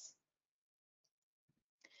on this.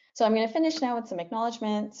 So I'm going to finish now with some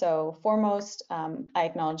acknowledgement. So foremost, I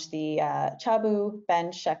acknowledge the Chabu,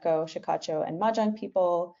 Bench, Sheko, Shikacho, and Mahjong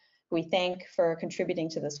people who we thank for contributing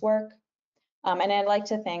to this work. And I'd like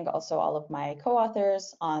to thank also all of my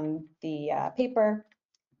co-authors on the paper.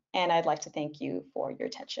 And I'd like to thank you for your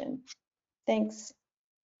attention. Thanks.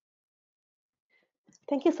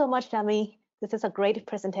 Thank you so much, Dami. This is a great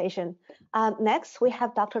presentation. Next, we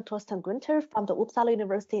have Dr. Torsten Günther from the Uppsala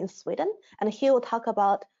University in Sweden, and he will talk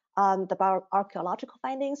about the archaeological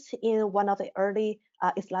findings in one of the early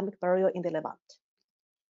Islamic burial in the Levant.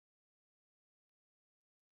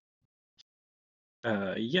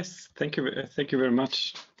 Yes, thank you very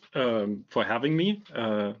much for having me.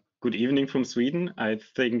 Good evening from Sweden. I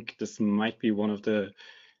think this might be one of the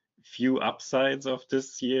few upsides of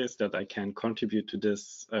this year is that I can contribute to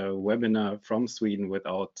this webinar from Sweden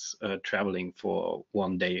without traveling for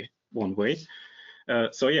one day, one way.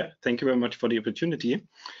 So yeah, thank you very much for the opportunity.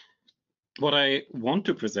 What I want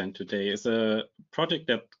to present today is a project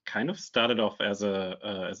that kind of started off as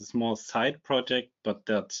a small side project, but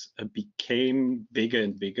that became bigger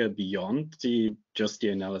and bigger beyond just the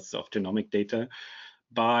analysis of genomic data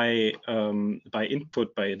by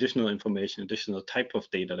input, by additional information, additional type of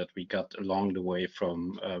data that we got along the way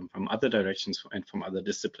from other directions and from other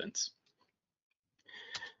disciplines.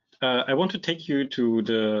 I want to take you to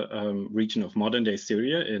the region of modern-day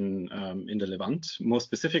Syria in the Levant. More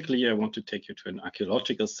specifically, I want to take you to an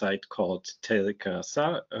archaeological site called Tel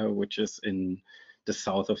Karsa, which is in the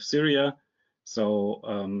south of Syria. So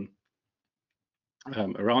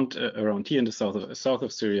around here in the south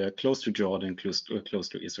of Syria, close to Jordan, close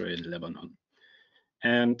to Israel and Lebanon.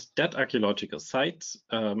 And that archaeological site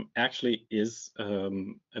actually is a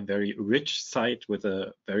very rich site with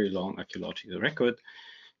a very long archaeological record,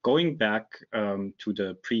 going back to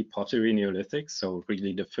the pre-pottery Neolithic, so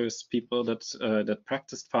really the first people that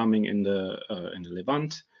practiced farming in the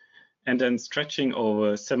Levant, and then stretching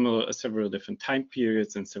over several different time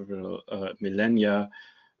periods and several millennia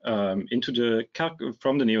into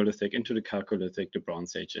from the Neolithic into the Chalcolithic, the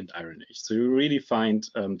Bronze Age, and Iron Age. So you really find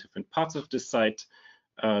different parts of this site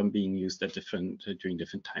being used at during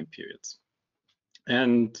different time periods,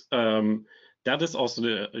 and that is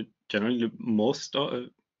also generally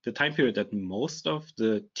the time period that most of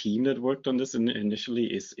the team that worked on this initially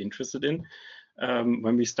is interested in.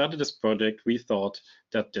 When we started this project, we thought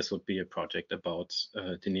that this would be a project about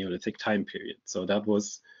the Neolithic time period. So that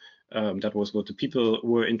was what the people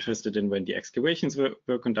were interested in when the excavations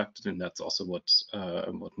were conducted, and that's also what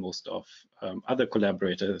most of other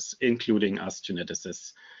collaborators, including us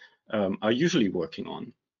geneticists, are usually working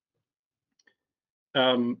on.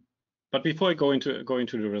 But before I go into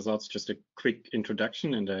the results, just a quick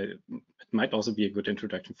introduction, and it might also be a good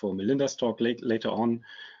introduction for Melinda's talk later on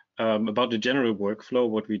about the general workflow,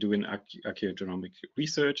 what we do in archaeogenomic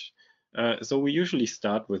research. So we usually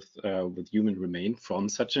start with human remain from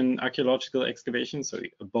such an archaeological excavation, so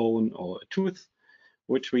a bone or a tooth,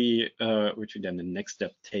 which we then the next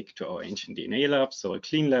step take to our ancient DNA lab, so a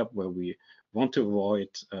clean lab where we want to avoid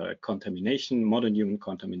contamination, modern human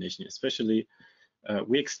contamination especially.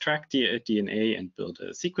 We extract the DNA and build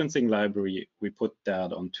a sequencing library. We put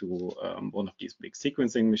that onto one of these big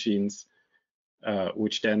sequencing machines,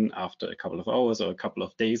 which then after a couple of hours or a couple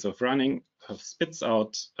of days of running spits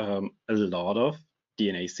out a lot of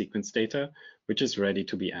DNA sequence data, which is ready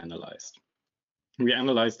to be analyzed. We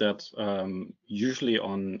analyze that usually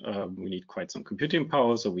on, we need quite some computing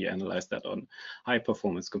power, so we analyze that on high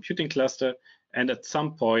performance computing cluster. And at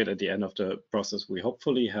some point at the end of the process, we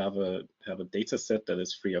hopefully have a data set that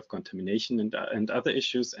is free of contamination and other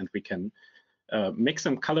issues, and we can make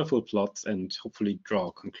some colorful plots and hopefully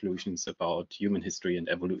draw conclusions about human history and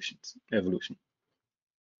evolution.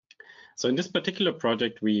 So in this particular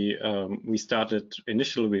project, we started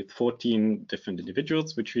initially with 14 different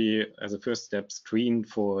individuals, which we, as a first step, screened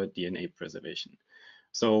for DNA preservation.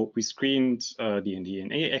 So we screened the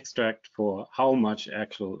DNA extract for how much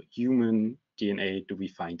actual human DNA do we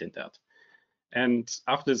find in that. And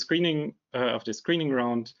after the screening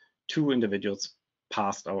round, 2 individuals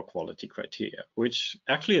passed our quality criteria, which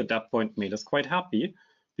actually at that point made us quite happy,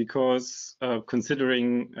 because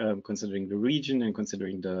considering the region and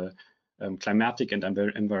considering the climatic and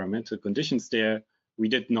environmental conditions there, we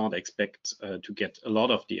did not expect to get a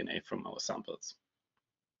lot of DNA from our samples.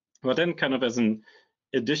 But then, kind of as an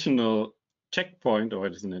additional checkpoint, or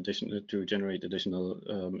as an addition to generate additional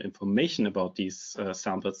information about these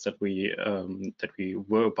samples that we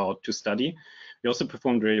were about to study, we also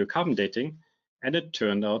performed radiocarbon dating, and it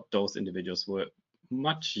turned out those individuals were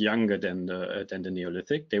much younger than the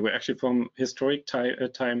Neolithic. They were actually from historic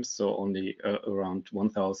times, so only around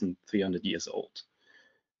 1,300 years old,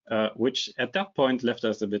 which at that point left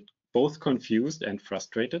us a bit both confused and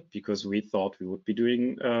frustrated, because we thought we would be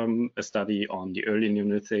doing a study on the early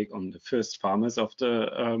Neolithic, on the first farmers of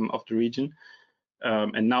the region,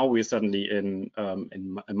 and now we're suddenly in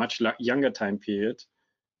a much younger time period,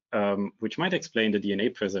 which might explain the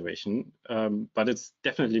DNA preservation, but it's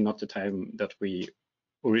definitely not the time that we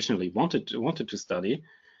originally wanted to study.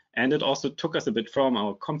 And it also took us a bit from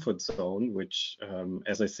our comfort zone, which,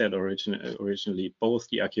 as I said, originally both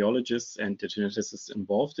the archaeologists and the geneticists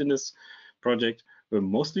involved in this project were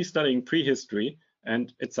mostly studying prehistory,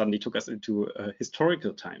 And it suddenly took us into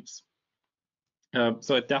historical times.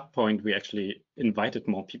 So at that point, we actually invited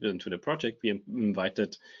more people into the project. We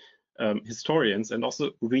invited historians and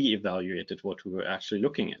also re-evaluated what we were actually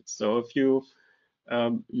looking at. So if you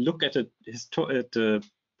look at the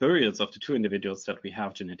burials of the two individuals that we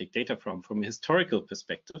have genetic data from a historical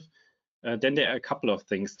perspective, then there are a couple of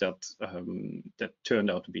things that that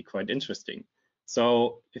turned out to be quite interesting.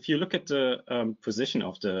 So if you look at the position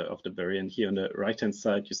of the burial, and here on the right-hand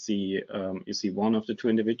side, you see one of the two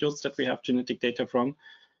individuals that we have genetic data from.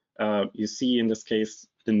 You see in this case,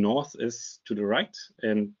 the north is to the right,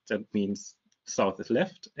 and that means south is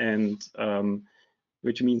left, and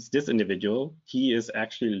which means this individual, he is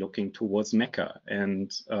actually looking towards Mecca.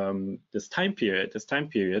 And this time period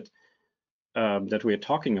that we're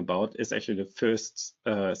talking about is actually the first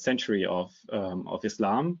century of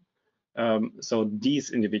Islam. So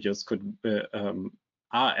these individuals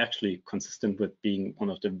are actually consistent with being one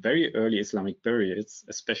of the very early Islamic burials,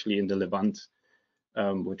 especially in the Levant,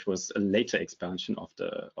 which was a later expansion of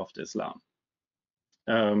the Islam.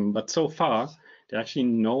 But so far, there are actually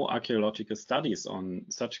no archaeological studies on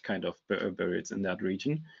such kind of burials in that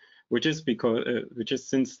region, which is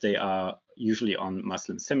since they are usually on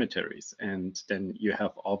Muslim cemeteries, and then you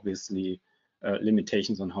have obviously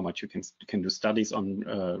limitations on how much you can do studies on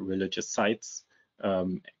religious sites,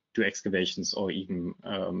 do excavations, or even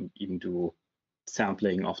do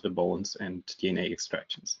sampling of the bones and DNA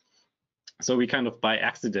extractions. So we kind of by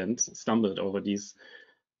accident stumbled over these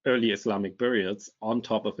early Islamic burials on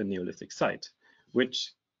top of a Neolithic site,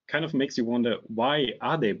 which kind of makes you wonder, why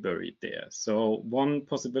are they buried there? So one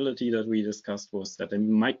possibility that we discussed was that there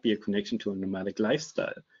might be a connection to a nomadic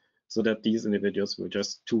lifestyle, so that these individuals were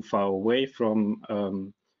just too far away from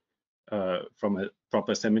a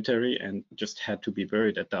proper cemetery and just had to be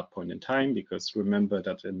buried at that point in time, because remember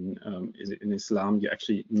that in Islam, you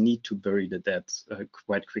actually need to bury the dead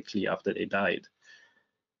quite quickly after they died.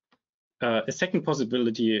 A second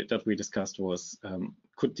possibility that we discussed was,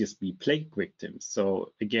 could this be plague victims?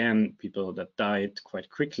 So again, people that died quite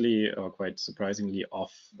quickly or quite surprisingly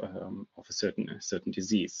of a certain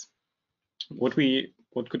disease. What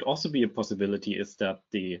could also be a possibility is that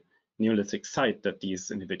the Neolithic site that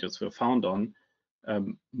these individuals were found on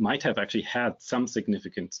might have actually had some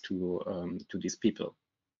significance to these people.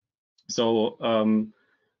 So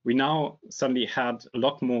we now suddenly had a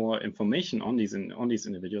lot more information on these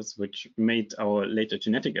individuals, which made our later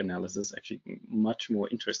genetic analysis actually much more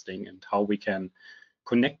interesting, and how we can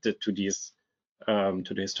connect it to these to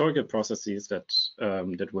the historical processes that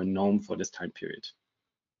were known for this time period.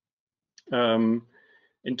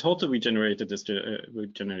 In total, we generated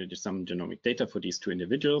some genomic data for these two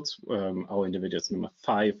individuals. Our individuals number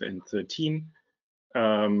 5 and 13.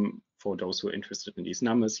 For those who are interested in these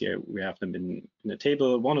numbers, here we have them in a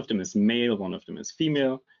table. One of them is male, one of them is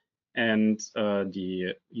female, and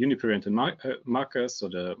the uniparental markers, so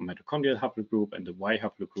the mitochondrial haplogroup and the Y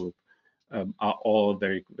haplogroup, are all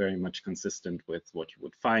very, very much consistent with what you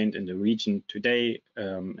would find in the region today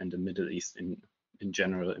and the Middle East in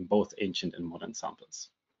general, in both ancient and modern samples.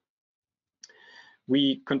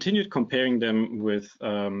 We continued comparing them with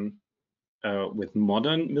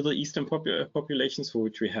modern Middle Eastern populations for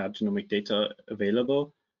which we had genomic data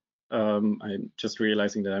available. I'm just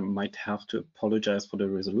realizing that I might have to apologize for the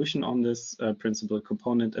resolution on this principal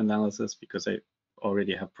component analysis, because I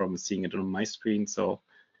already have problems seeing it on my screen, so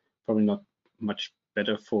probably not much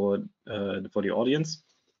better for the audience.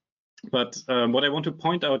 But what I want to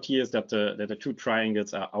point out here is that the two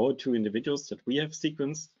triangles are our two individuals that we have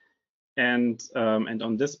sequenced. And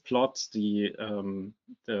on this plot, the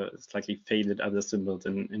slightly faded other symbols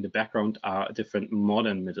in the background are different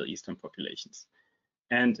modern Middle Eastern populations.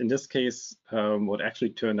 And in this case, what actually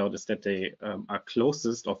turned out is that they are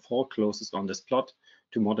closest or fall closest on this plot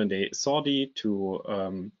to modern day Saudi,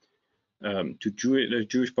 to the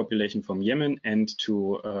Jewish population from Yemen, and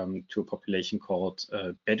to a population called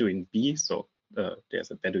Bedouin B. So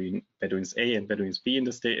there's a Bedouins A and Bedouins B in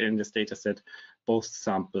this data set, both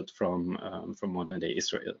sampled from modern day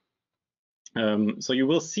Israel. So you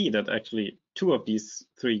will see that actually two of these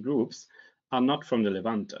three groups are not from the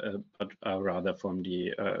Levant, but are rather from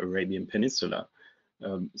the Arabian Peninsula.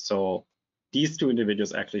 So these two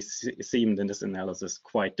individuals actually seemed in this analysis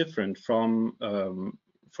quite different from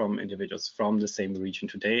individuals from the same region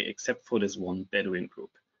today, except for this one Bedouin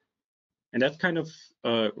group. And that kind of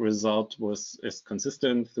result is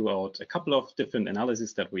consistent throughout a couple of different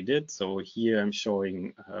analyses that we did. So here I'm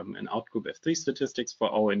showing an outgroup F3 statistics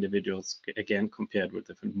for our individuals, again compared with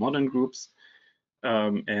different modern groups.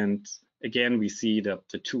 And again, we see that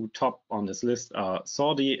the two top on this list are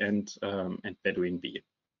Saudi and Bedouin B.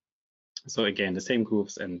 So again, the same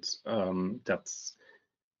groups, and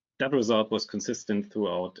that result was consistent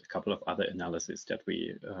throughout a couple of other analyses that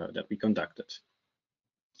we conducted.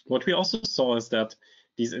 What we also saw is that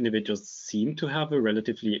these individuals seem to have a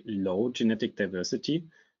relatively low genetic diversity.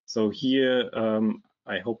 So here,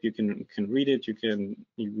 I hope you can read it.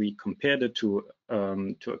 We compared it to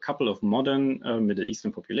a couple of modern Middle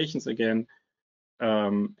Eastern populations again,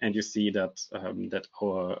 and you see that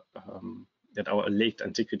that our late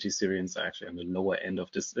antiquity Syrians are actually on the lower end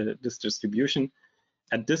of this distribution.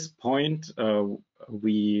 At this point,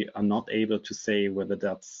 we are not able to say whether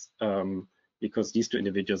that's because these two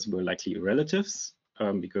individuals were likely relatives,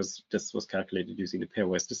 because this was calculated using the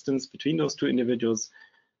pairwise distance between those two individuals.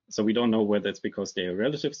 So we don't know whether it's because they are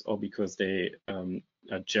relatives or because they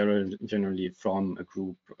are generally from a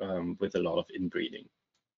group with a lot of inbreeding.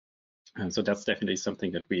 And so that's definitely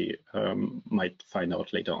something that we might find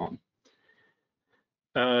out later on.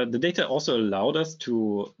 The data also allowed us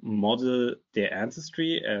to model their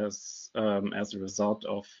ancestry as a result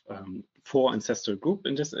of 4 ancestral groups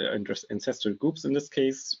in this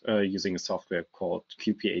case, using a software called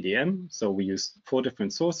QPADM. So we used 4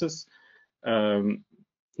 different sources: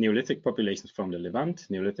 Neolithic populations from the Levant,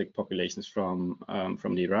 Neolithic populations from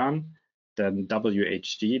the Iran, then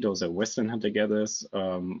WHD, those are Western hunter-gatherers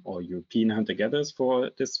or European hunter-gatherers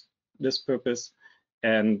for this purpose,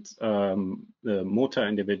 and the Mota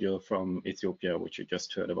individual from Ethiopia, which you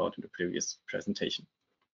just heard about in the previous presentation.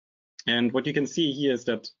 And what you can see here is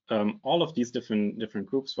that all of these different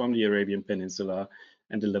groups from the Arabian Peninsula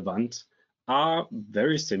and the Levant are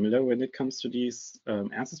very similar when it comes to these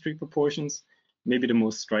ancestry proportions. Maybe the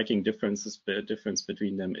most striking difference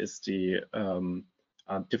between them is the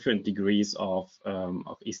different degrees of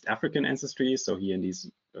East African ancestry. So here in these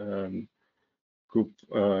group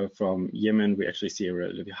from Yemen, we actually see a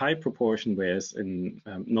relatively high proportion, whereas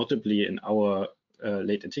notably in our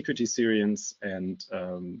late antiquity Syrians and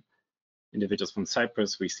individuals from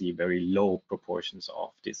Cyprus, we see very low proportions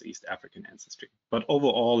of this East African ancestry. But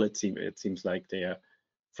overall, it seems like they are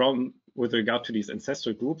with regard to these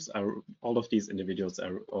ancestral groups, all of these individuals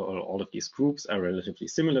or all of these groups are relatively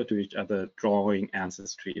similar to each other, drawing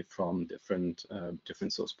ancestry from different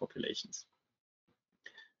source populations.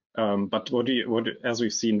 But as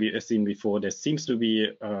we've seen before, there seems to be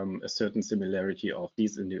a certain similarity of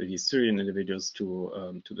these Syrian individuals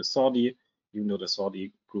to the Saudi, even though the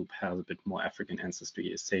Saudi group has a bit more African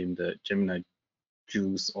ancestry. Same, the Gemini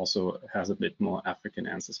Jews also has a bit more African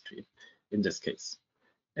ancestry in this case.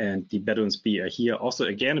 And the Bedouins B are here also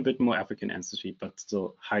again a bit more African ancestry, but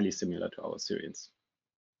still highly similar to our Syrians.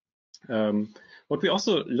 What we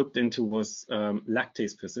also looked into was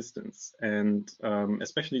lactase persistence, and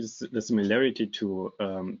especially the similarity to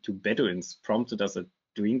Bedouins prompted us at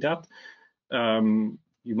doing that.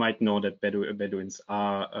 You might know that Bedouins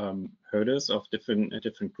are herders of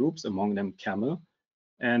different groups, among them camel.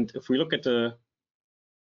 And if we look at the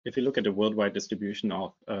worldwide distribution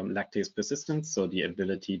of lactase persistence, so the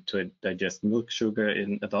ability to digest milk sugar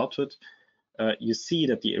in adulthood, you see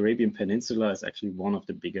that the Arabian Peninsula is actually one of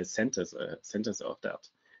the biggest centers of that.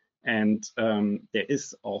 And there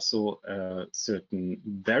is also a certain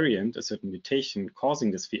variant, a certain mutation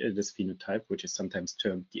causing this phenotype, which is sometimes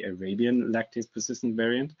termed the Arabian lactase persistent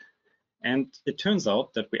variant. And it turns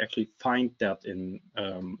out that we actually find that in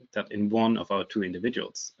one of our 2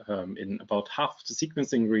 individuals. In about half the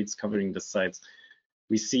sequencing reads covering the sites,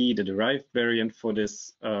 we see the derived variant for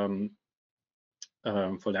this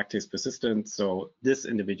for lactase persistence. So this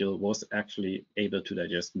individual was actually able to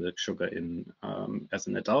digest milk sugar as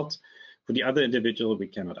an adult. For the other individual, we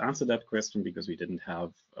cannot answer that question because we didn't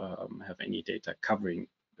have any data covering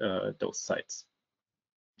those sites.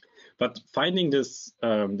 But finding this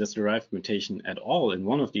derived mutation at all in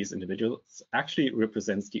one of these individuals actually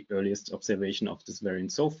represents the earliest observation of this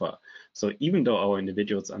variant so far. So even though our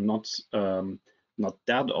individuals are not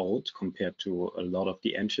that old compared to a lot of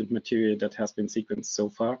the ancient material that has been sequenced so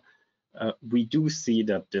far, we do see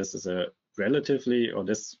that this is a relatively, or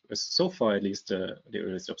this is so far at least the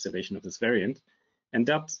earliest observation of this variant, and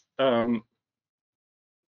that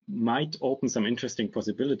might open some interesting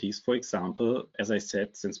possibilities. For example, as I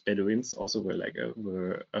said, since Bedouins also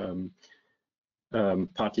were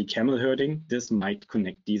partly camel herding, this might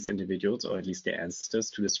connect these individuals, or at least their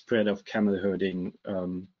ancestors, to the spread of camel herding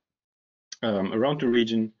around the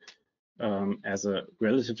region as a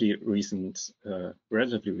relatively recent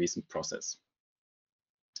process.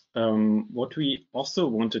 What we also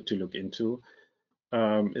wanted to look into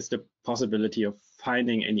is the possibility of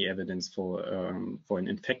finding any evidence for an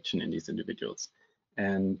infection in these individuals.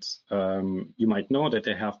 And you might know that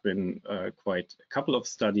there have been quite a couple of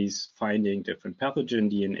studies finding different pathogen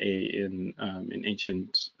DNA in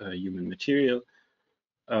ancient human material,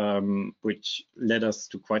 which led us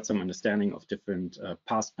to quite some understanding of different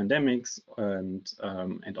past pandemics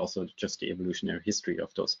and also just the evolutionary history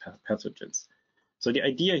of those pathogens. So the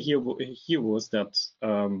idea here was that,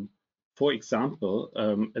 for example,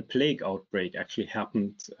 a plague outbreak actually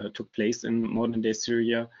took place in modern-day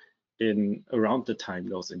Syria in around the time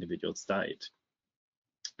those individuals died.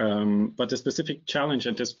 But the specific challenge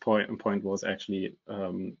at this point was actually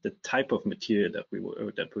the type of material that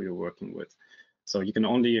we were working with. So you can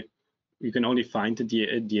only find the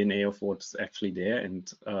DNA of what's actually there,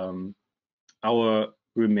 and our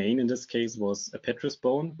remain in this case was a petrous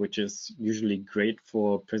bone, which is usually great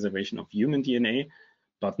for preservation of human DNA,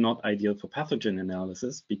 but not ideal for pathogen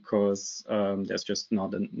analysis because there's just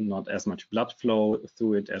not as much blood flow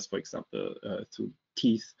through it as, for example, through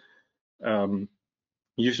teeth.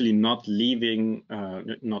 Usually not leaving a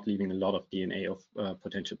lot of DNA of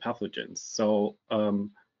potential pathogens. So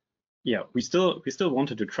yeah, we still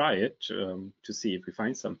wanted to try it to see if we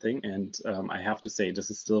find something, and I have to say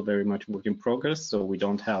this is still very much work in progress. So we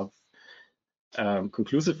don't have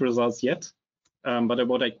conclusive results yet. But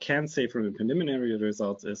what I can say from the preliminary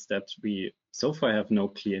results is that we so far have no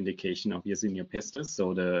clear indication of Yersinia pestis,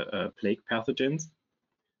 so the plague pathogens.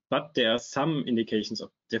 But there are some indications of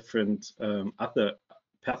different other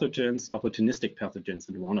pathogens, opportunistic pathogens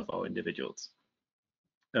in one of our individuals.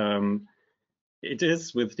 It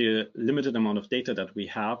is, with the limited amount of data that we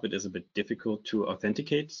have, it is a bit difficult to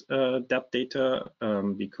authenticate that data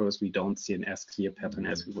because we don't see an as clear pattern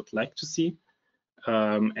as we would like to see.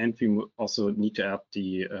 And we also need to add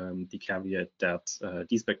the caveat that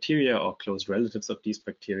these bacteria or close relatives of these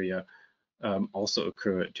bacteria also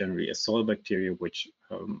occur generally as soil bacteria, which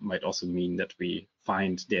might also mean that we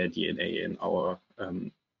find their DNA in our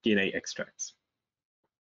DNA extracts.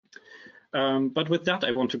 But with that,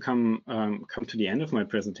 I want to come to the end of my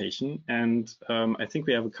presentation, and I think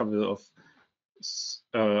we have a couple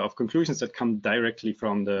of conclusions that come directly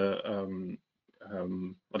from the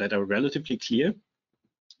or that are relatively clear.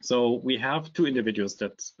 So we have two individuals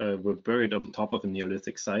that were buried on top of a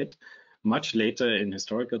Neolithic site much later in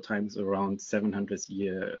historical times, around 700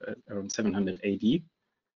 AD.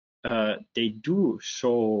 They do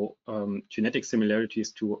show genetic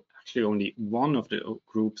similarities to actually only one of the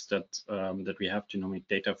groups that we have genomic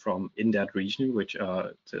data from in that region, which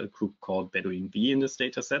are the group called Bedouin B in this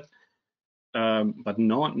data set, but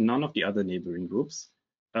none of the other neighboring groups.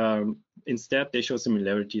 Instead, they show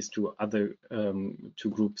similarities to other two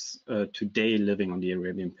groups today living on the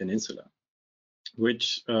Arabian Peninsula,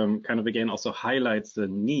 which kind of again also highlights the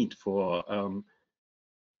need for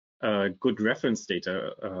good reference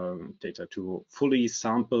data to fully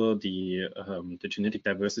sample the genetic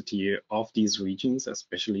diversity of these regions,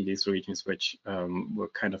 especially these regions which were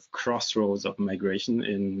kind of crossroads of migration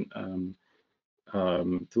in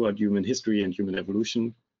throughout human history and human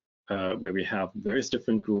evolution, where we have various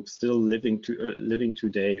different groups still living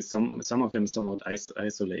today. Some of them somewhat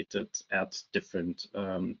isolated at different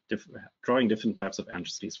drawing different types of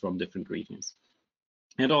ancestries from different regions.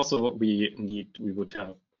 And also what we would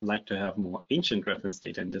like to have more ancient reference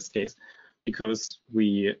data in this case, because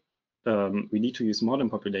we need to use modern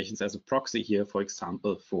populations as a proxy here, for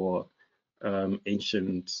example, for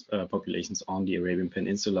ancient populations on the Arabian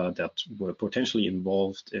Peninsula that were potentially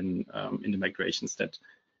involved in the migrations that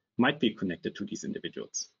might be connected to these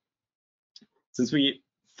individuals. Since we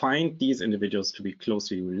find these individuals to be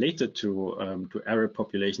closely related to Arab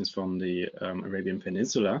populations from the Arabian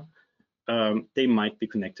Peninsula, they might be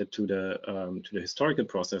connected to the historical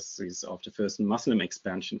processes of the first Muslim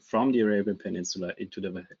expansion from the Arabian Peninsula into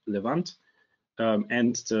the Levant,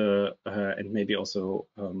 and maybe also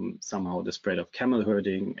somehow the spread of camel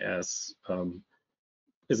herding, as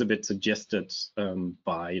is a bit suggested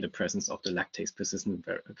by the presence of the lactase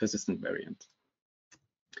persistent variant.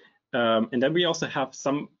 And then we also have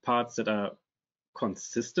some parts that are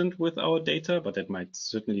consistent with our data, but that might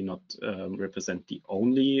certainly not represent the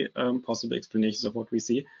only possible explanations of what we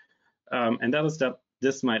see. And that is that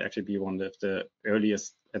this might actually be one of the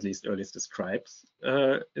earliest described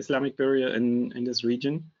Islamic burial in this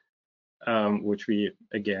region, which we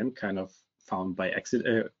again kind of found by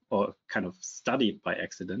accident, or kind of studied by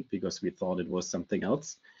accident, because we thought it was something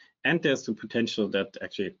else. And there's the potential that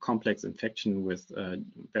actually a complex infection with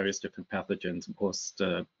various different pathogens was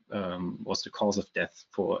the cause of death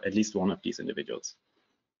for at least one of these individuals.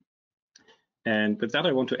 And with that,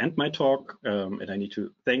 I want to end my talk, and I need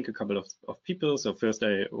to thank a couple of people. So first,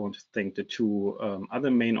 I want to thank the two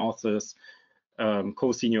other main authors,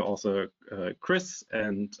 co-senior author Chris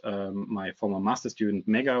and my former master student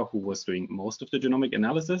Mega, who was doing most of the genomic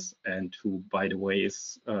analysis and who, by the way,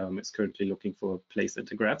 is currently looking for a place at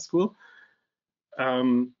the grad school.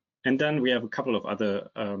 And then we have a couple of other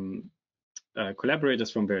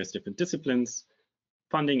collaborators from various different disciplines,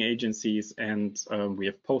 funding agencies, and we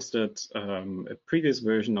have posted a previous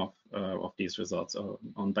version of these results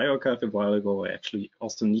on bioRxiv a while ago. I actually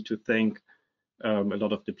also need to thank a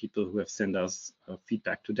lot of the people who have sent us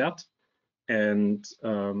feedback to that. And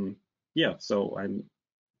yeah, so I'm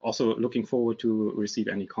also looking forward to receive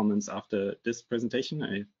any comments after this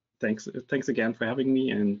presentation. Thanks again for having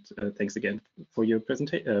me, and thanks again for your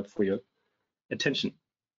presentation, for your attention.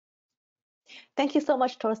 Thank you so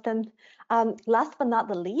much, Torsten. Last but not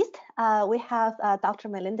the least, we have Dr.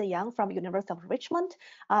 Melinda Yang from University of Richmond,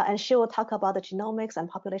 and she will talk about the genomics and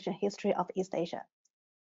population history of East Asia.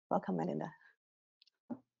 Welcome, Melinda.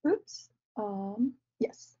 Oops.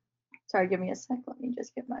 Yes. Sorry, give me a sec. Let me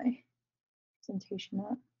just get my presentation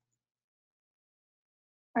up.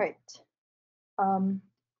 All right.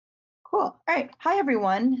 Cool. All right. Hi,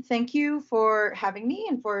 everyone. Thank you for having me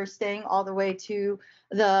and for staying all the way to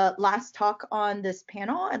the last talk on this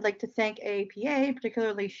panel. I'd like to thank AAPA,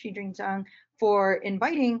 particularly Xinjun Zhang, for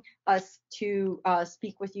inviting us to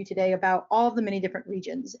speak with you today about all of the many different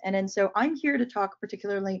regions. And so I'm here to talk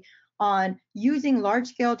particularly on using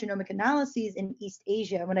large-scale genomic analyses in East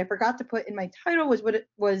Asia. What I forgot to put in my title was what it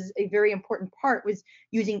was a very important part was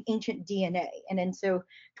using ancient DNA. And then so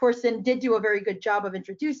Torsten did do a very good job of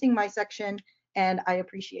introducing my section, and I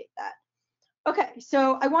appreciate that. Okay,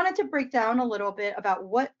 so I wanted to break down a little bit about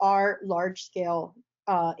what are large-scale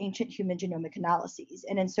ancient human genomic analyses.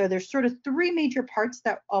 And so there's sort of three major parts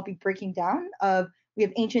that I'll be breaking down of. We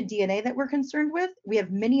have ancient DNA that we're concerned with, we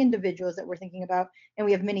have many individuals that we're thinking about, and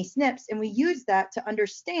we have many SNPs, and we use that to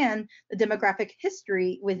understand the demographic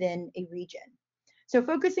history within a region. So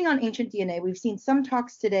focusing on ancient DNA, we've seen some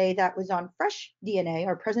talks today that was on fresh DNA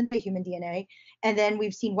or present-day human DNA, and then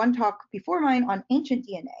we've seen one talk before mine on ancient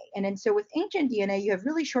DNA. And then so with ancient DNA, you have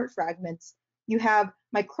really short fragments. You have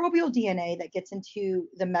microbial DNA that gets into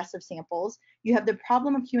the mess of samples. You have the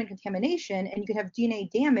problem of human contamination, and you can have DNA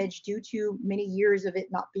damage due to many years of it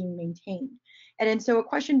not being maintained. And then so a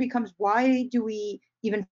question becomes, why do we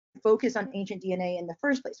even focus on ancient DNA in the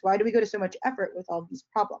first place? Why do we go to so much effort with all these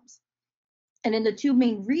problems? And then the two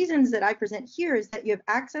main reasons that I present here is that you have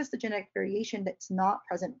access to genetic variation that's not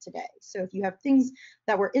present today. So if you have things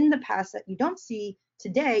that were in the past that you don't see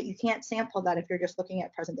today, you can't sample that if you're just looking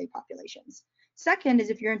at present day populations. Second is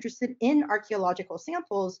if you're interested in archaeological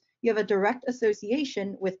samples, you have a direct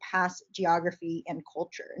association with past geography and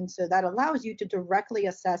culture. And so that allows you to directly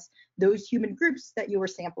assess those human groups that you were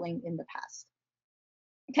sampling in the past.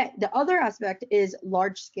 Okay, the other aspect is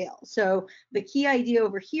large scale. So the key idea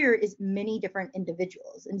over here is many different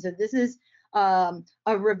individuals. And so this is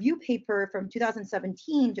a review paper from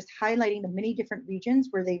 2017 just highlighting the many different regions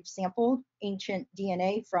where they've sampled ancient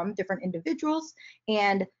DNA from different individuals.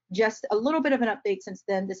 And just a little bit of an update since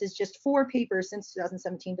then. This is just 4 papers since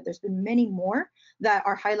 2017, but there's been many more that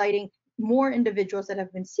are highlighting more individuals that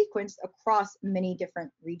have been sequenced across many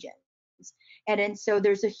different regions. And so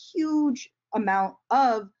there's a huge amount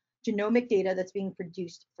of genomic data that's being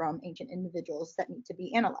produced from ancient individuals that need to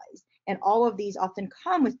be analyzed. And all of these often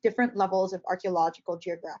come with different levels of archaeological,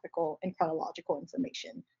 geographical, and chronological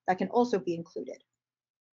information that can also be included.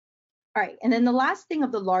 All right, and then the last thing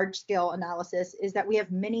of the large scale analysis is that we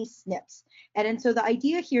have many SNPs. And so the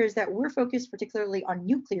idea here is that we're focused particularly on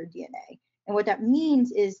nuclear DNA. And what that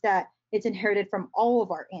means is that it's inherited from all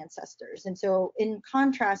of our ancestors. And so in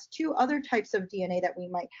contrast to other types of DNA that we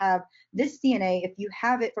might have, this DNA, if you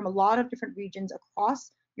have it from a lot of different regions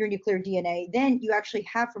across your nuclear DNA, then you actually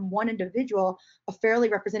have from one individual a fairly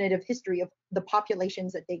representative history of the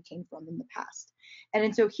populations that they came from in the past.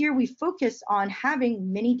 And so here we focus on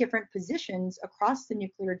having many different positions across the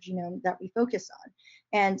nuclear genome that we focus on.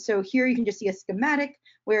 And so here you can just see a schematic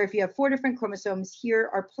where if you have 4 different chromosomes, here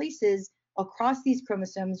are places across these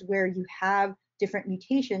chromosomes where you have different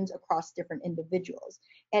mutations across different individuals.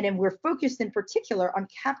 And then we're focused in particular on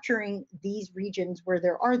capturing these regions where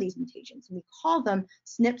there are these mutations. And we call them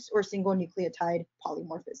SNPs or single nucleotide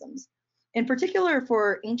polymorphisms. In particular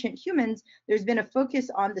for ancient humans, there's been a focus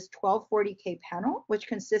on this 1240K panel, which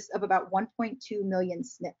consists of about 1.2 million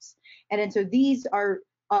SNPs. And so these are,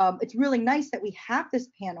 it's really nice that we have this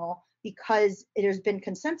panel because there's been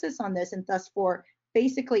consensus on this, and thus for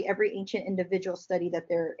basically every ancient study that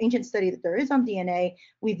there is on DNA,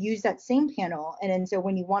 we've used that same panel. And so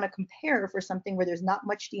when you want to compare for something where there's not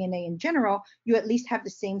much DNA in general, you at least have the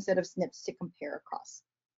same set of SNPs to compare across.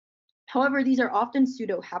 However, these are often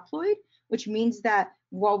pseudo-haploid, which means that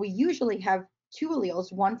while we usually have 2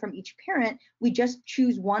 alleles, one from each parent, we just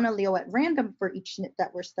choose one allele at random for each SNP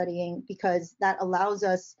that we're studying, because that allows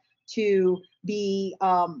us to be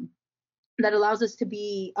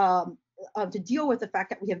to deal with the fact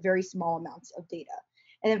that we have very small amounts of data.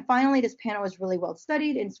 And then finally, this panel is really well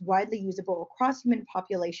studied and it's widely usable across human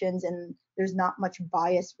populations, and there's not much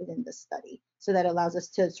bias within this study. So that allows us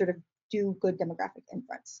to sort of do good demographic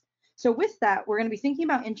inference. So with that, we're going to be thinking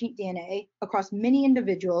about ancient DNA across many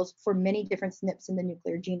individuals for many different SNPs in the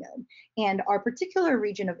nuclear genome. And our particular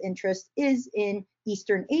region of interest is in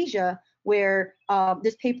Eastern Asia, where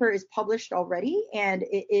this paper is published already, and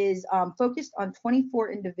it is focused on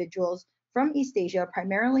 24 individuals from East Asia,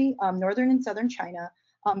 primarily northern and southern China,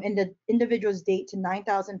 and the individuals date to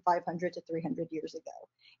 9,500 to 300 years ago.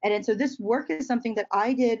 And so this work is something that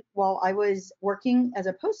I did while I was working as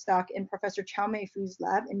a postdoc in Professor Chao Mei Fu's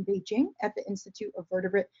lab in Beijing at the Institute of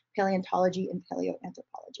Vertebrate Paleontology and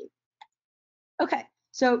Paleoanthropology. Okay,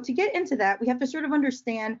 so to get into that, we have to sort of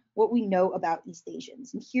understand what we know about East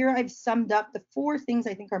Asians. And here I've summed up the 4 things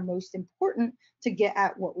I think are most important to get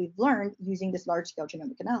at what we've learned using this large-scale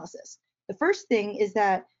genomic analysis. The first thing is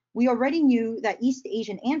that we already knew that East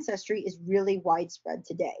Asian ancestry is really widespread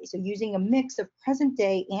today. So using a mix of present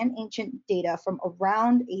day and ancient data from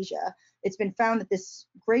around Asia, it's been found that this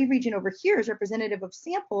gray region over here is representative of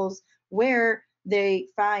samples where they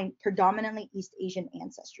find predominantly East Asian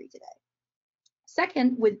ancestry today.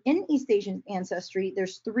 Second, within East Asian ancestry,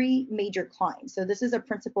 there's 3 major clines. So this is a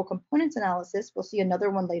principal components analysis. We'll see another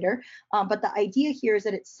one later. But the idea here is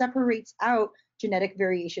that it separates out genetic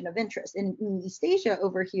variation of interest. In East Asia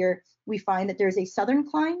over here, we find that there's a southern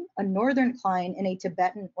cline, a northern cline, and a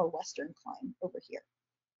Tibetan or Western cline over here.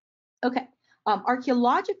 Okay,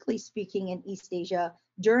 archaeologically speaking in East Asia,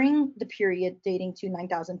 during the period dating to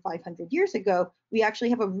 9,500 years ago, we actually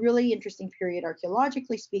have a really interesting period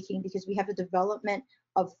archaeologically speaking, because we have the development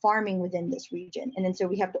of farming within this region. And then so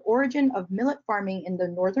we have the origin of millet farming in the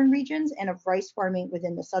northern regions and of rice farming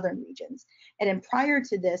within the southern regions. And then prior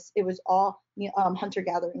to this, it was all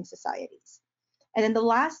hunter-gathering societies. And then the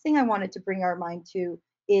last thing I wanted to bring our mind to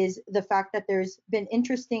is the fact that there's been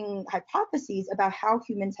interesting hypotheses about how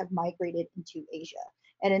humans have migrated into Asia.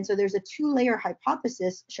 And so there's a 2-layer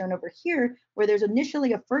hypothesis shown over here, where there's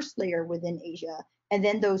initially a first layer within Asia, and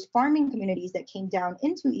then those farming communities that came down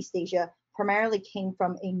into East Asia primarily came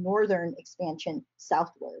from a northern expansion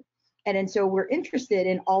southward. And so we're interested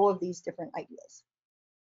in all of these different ideas.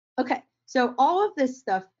 Okay, so all of this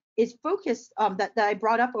stuff is focused, that I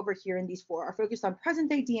brought up over here in these 4 are focused on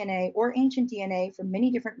present day DNA or ancient DNA from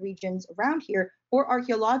many different regions around here, or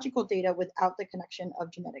archaeological data without the connection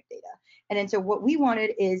of genetic data. And so what we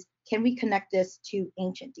wanted is, can we connect this to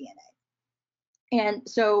ancient DNA? And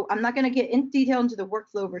so I'm not going to get in detail into the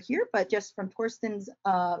workflow over here, but just from Torsten's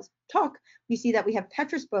talk, we see that we have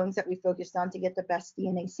petrous bones that we focused on to get the best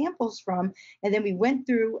DNA samples from. And then we went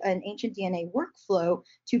through an ancient DNA workflow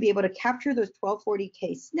to be able to capture those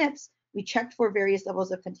 1240K SNPs. We checked for various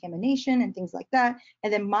levels of contamination and things like that.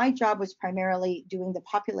 And then my job was primarily doing the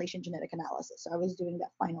population genetic analysis. So I was doing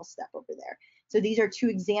that final step over there. So these are 2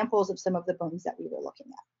 examples of some of the bones that we were looking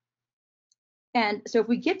at. And so if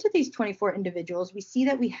we get to these 24 individuals, we see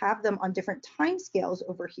that we have them on different time scales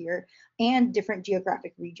over here and different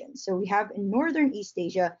geographic regions. So we have in northern East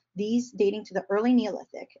Asia, these dating to the early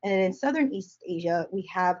Neolithic. And in southern East Asia, we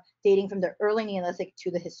have dating from the early Neolithic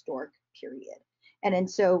to the historic period. And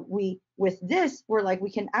so with this, we're like,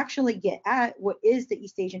 we can actually get at what is the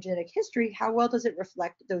East Asian genetic history, how well does it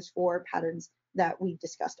reflect those 4 patterns that we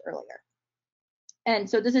discussed earlier. And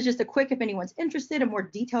so this is just a quick, if anyone's interested, a more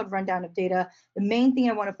detailed rundown of data. The main thing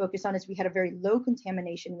I want to focus on is we had a very low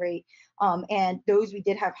contamination rate, and those we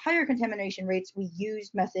did have higher contamination rates, we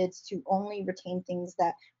used methods to only retain things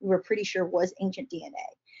that we were pretty sure was ancient DNA.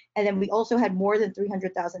 And then we also had more than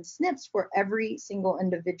 300,000 SNPs for every single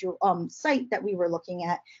individual site that we were looking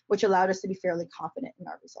at, which allowed us to be fairly confident in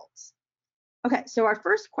our results. Okay, so our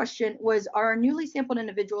first question was, are our newly sampled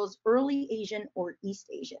individuals early Asian or East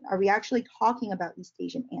Asian? Are we actually talking about East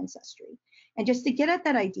Asian ancestry? And just to get at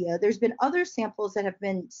that idea, there's been other samples that have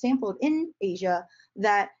been sampled in Asia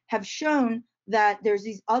that have shown that there's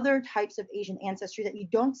these other types of Asian ancestry that you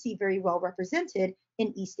don't see very well represented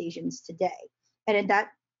in East Asians today. And that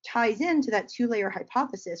ties into that two-layer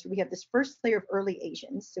hypothesis where we have this first layer of early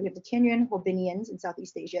Asians. So we have the Tianyuan Hobinians in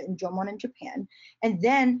Southeast Asia and Jomon in Japan, and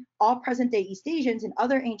then all present-day East Asians and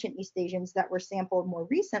other ancient East Asians that were sampled more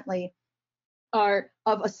recently are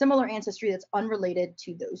of a similar ancestry that's unrelated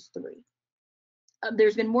to those three.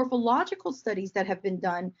 There's been morphological studies that have been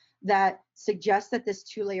done that suggest that this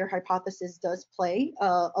two-layer hypothesis does play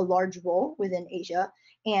a large role within Asia.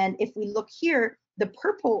 And if we look here, the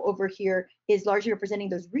purple over here is largely representing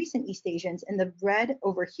those recent East Asians, and the red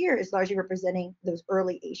over here is largely representing those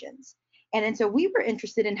early Asians. And so we were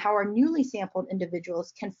interested in how our newly sampled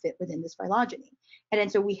individuals can fit within this phylogeny. And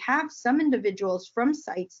so we have some individuals from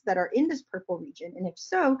sites that are in this purple region, and if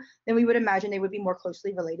so, then we would imagine they would be more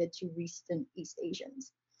closely related to recent East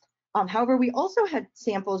Asians. However, we also had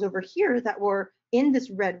samples over here that were in this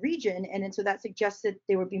red region, and so that suggested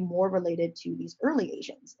they would be more related to these early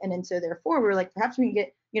Asians. And so therefore, we were like, perhaps we can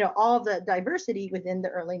get, all of the diversity within the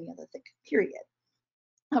early Neolithic period.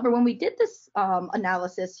 However, when we did this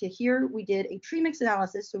analysis here, we did a tree mix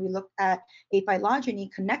analysis. So we looked at a phylogeny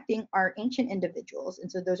connecting our ancient individuals. And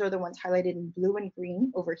so those are the ones highlighted in blue and green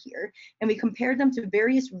over here. And we compared them to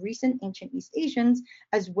various recent ancient East Asians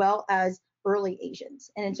as well as early Asians.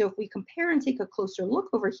 And so if we compare and take a closer look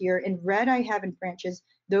over here, in red I have in branches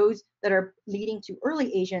those that are leading to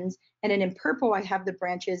early Asians, and then in purple I have the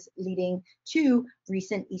branches leading to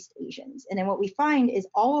recent East Asians. And then what we find is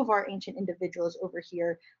all of our ancient individuals over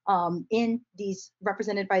here in these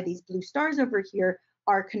represented by these blue stars over here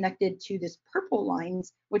are connected to this purple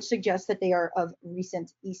lines, which suggests that they are of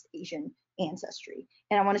recent East Asian ancestry.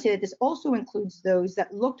 And I want to say that this also includes those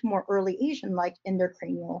that looked more early Asian-like in their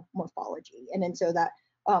cranial morphology. And then so that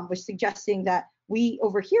was suggesting that we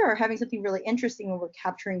over here are having something really interesting when we're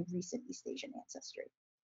capturing recent East Asian ancestry.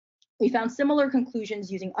 We found similar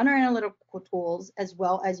conclusions using other analytical tools as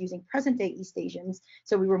well as using present-day East Asians,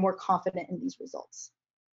 so we were more confident in these results.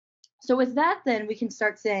 So with that, then we can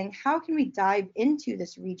start saying, how can we dive into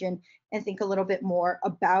this region and think a little bit more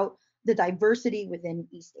about the diversity within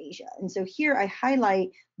East Asia? And so here I highlight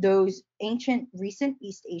those ancient recent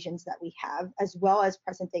East Asians that we have, as well as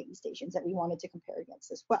present day East Asians that we wanted to compare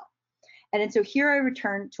against as well. And then so here I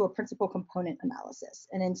return to a principal component analysis.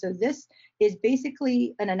 And then so this is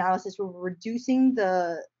basically an analysis where we're reducing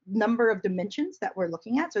the number of dimensions that we're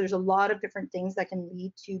looking at. So there's a lot of different things that can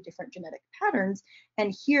lead to different genetic patterns.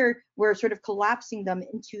 And here we're sort of collapsing them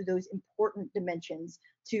into those important dimensions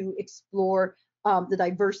to explore the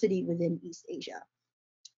diversity within East Asia.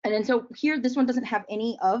 And then so here, this one doesn't have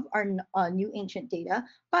any of our new ancient data,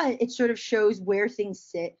 but it sort of shows where things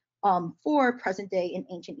sit for present day and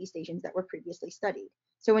ancient East Asians that were previously studied.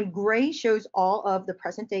 So in gray shows all of the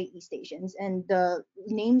present day East Asians, and the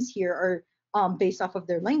names here are based off of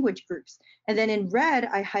their language groups. And then in red,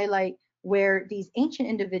 I highlight where these ancient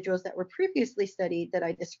individuals that were previously studied that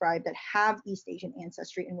I described that have East Asian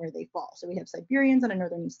ancestry and where they fall. So we have Siberians on a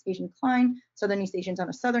northern East Asian cline, southern East Asians on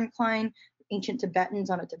a southern cline, ancient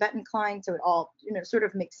Tibetans on a Tibetan cline. So it all sort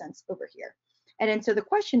of makes sense over here. And then so the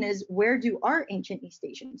question is, where do our ancient East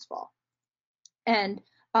Asians fall? And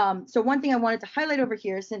so one thing I wanted to highlight over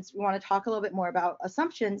here, since we want to talk a little bit more about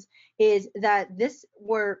assumptions, is that this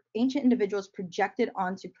were ancient individuals projected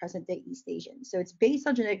onto present day East Asians. So it's based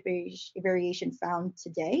on genetic variation found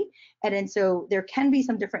today. And then so there can be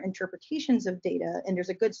some different interpretations of data, and there's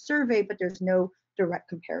a good survey, but there's no direct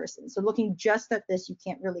comparison. So looking just at this, you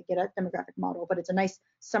can't really get a demographic model, but it's a nice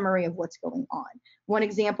summary of what's going on. One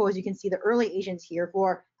example is you can see the early Asians here who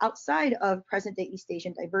are outside of present day East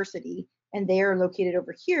Asian diversity, and they are located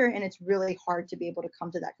over here, and it's really hard to be able to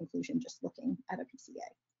come to that conclusion just looking at a PCA.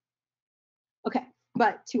 Okay,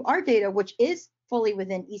 but to our data, which is fully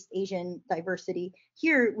within East Asian diversity,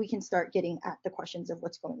 here we can start getting at the questions of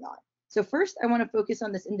what's going on. So first, I want to focus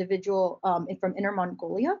on this individual from Inner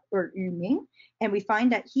Mongolia, or Yu Ming, and we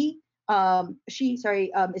find that she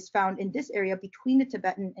is found in this area between the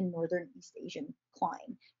Tibetan and northern East Asian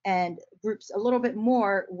cline, and groups a little bit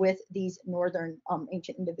more with these northern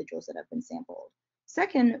ancient individuals that have been sampled.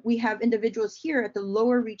 Second, we have individuals here at the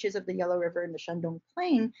lower reaches of the Yellow River in the Shandong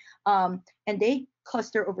Plain, and they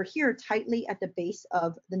cluster over here tightly at the base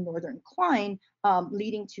of the northern cline,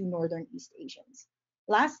 leading to northern East Asians.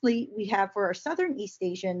 Lastly, we have for our southern East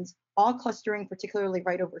Asians, all clustering particularly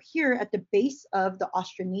right over here at the base of the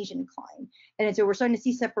Austronesian cline. And so we're starting to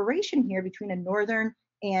see separation here between the northern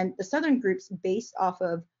and the southern groups based off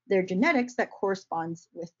of their genetics that corresponds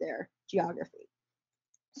with their geography.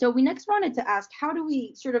 So we next wanted to ask, how do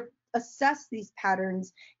we sort of assess these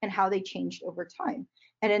patterns and how they changed over time?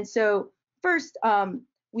 And then so first,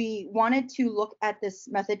 we wanted to look at this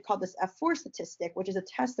method called this F4 statistic, which is a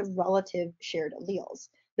test of relative shared alleles.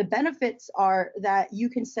 The benefits are that you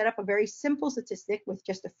can set up a very simple statistic with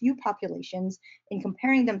just a few populations and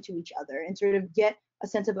comparing them to each other and sort of get a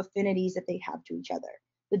sense of affinities that they have to each other.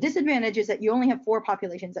 The disadvantage is that you only have 4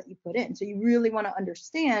 populations that you put in, so you really want to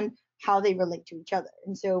understand how they relate to each other.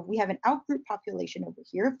 And so we have an outgroup population over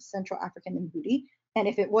here, Central African and Booty, and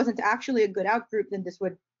if it wasn't actually a good outgroup, then this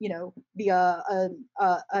would, be a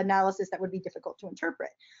analysis that would be difficult to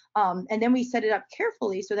interpret. And then we set it up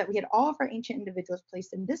carefully so that we had all of our ancient individuals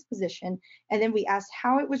placed in this position, and then we asked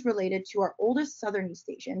how it was related to our oldest Southern East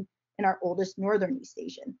Asian and our oldest Northern East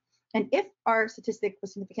Asian. And if our statistic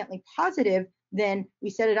was significantly positive, then we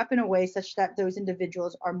set it up in a way such that those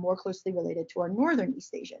individuals are more closely related to our Northern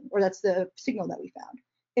East Asian, or that's the signal that we found.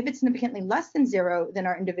 If it's significantly less than 0, then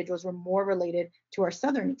our individuals were more related to our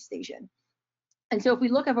Southern East Asian. And so if we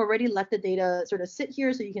look, I've already let the data sort of sit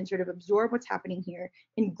here so you can sort of absorb what's happening here.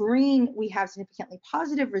 In green, we have significantly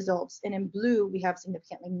positive results, and in blue, we have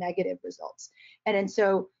significantly negative results. And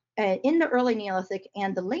so in the early Neolithic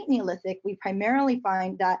and the late Neolithic, we primarily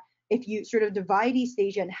find that if you sort of divide East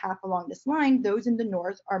Asia in half along this line, those in the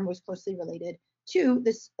north are most closely related to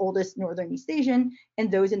this oldest Northern East Asian, and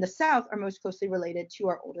those in the south are most closely related to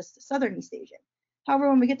our oldest Southern East Asian. However,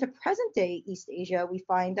 when we get to present day East Asia, we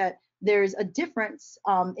find that there's a difference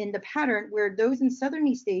in the pattern where those in Southern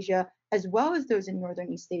East Asia, as well as those in Northern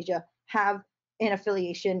East Asia, have an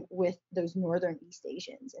affiliation with those Northern East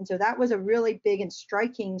Asians. And so that was a really big and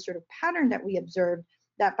striking sort of pattern that we observed,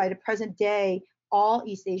 that by the present day, all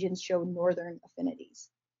East Asians show Northern affinities.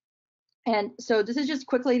 And so this is just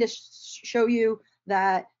quickly to show you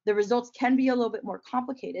that the results can be a little bit more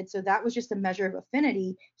complicated. So that was just a measure of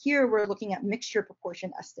affinity. Here we're looking at mixture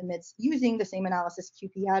proportion estimates using the same analysis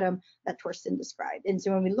QP-ATOM that Torsten described. And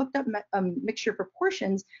so when we looked up mixture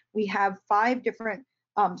proportions, we have 5 different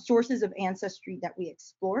sources of ancestry that we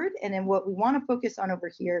explored. And then what we want to focus on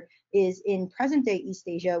over here is in present day East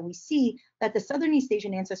Asia, we see that the Southern East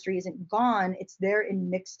Asian ancestry isn't gone, it's there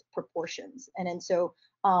in mixed proportions. And so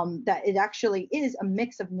that it actually is a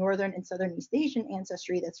mix of Northern and Southern East Asian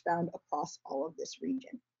ancestry that's found across all of this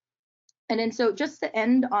region. And then so just to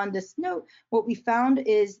end on this note, what we found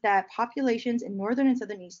is that populations in Northern and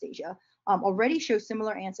Southern East Asia already show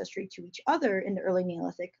similar ancestry to each other in the early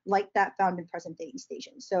Neolithic, like that found in present day East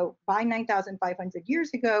Asian. So by 9,500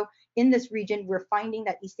 years ago, in this region, we're finding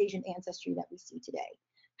that East Asian ancestry that we see today.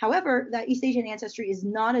 However, that East Asian ancestry is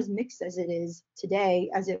not as mixed as it is today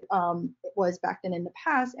as it was back then in the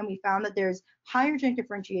past, and we found that there's higher genetic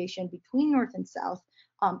differentiation between North and South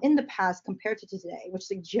in the past compared to today, which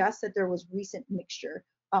suggests that there was recent mixture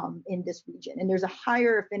in this region. And there's a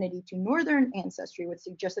higher affinity to Northern ancestry, which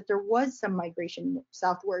suggests that there was some migration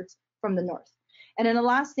southwards from the north. And then the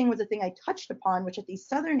last thing was the thing I touched upon, which is these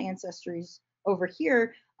Southern ancestries over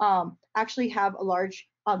here actually have a large,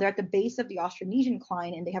 they're at the base of the Austronesian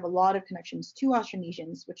cline, and they have a lot of connections to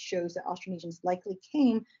Austronesians, which shows that Austronesians likely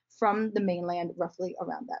came from the mainland roughly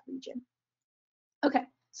around that region. Okay,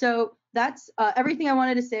 so that's everything I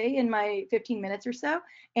wanted to say in my 15 minutes or so.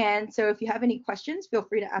 And so if you have any questions, feel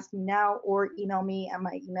free to ask me now or email me at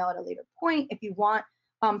my email at a later point. If you want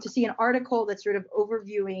to see an article that's sort of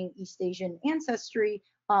overviewing East Asian ancestry,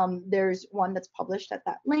 there's one that's published at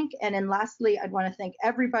that link. And then lastly, I'd want to thank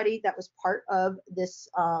everybody that was part of this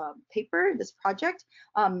paper, this project.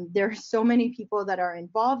 There are so many people that are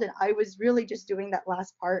involved, and I was really just doing that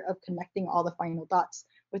last part of connecting all the final dots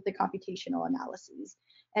with the computational analyses.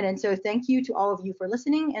 And so thank you to all of you for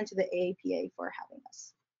listening, and to the AAPA for having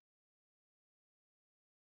us.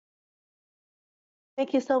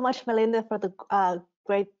 Thank you so much, Melinda, for the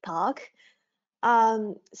great talk.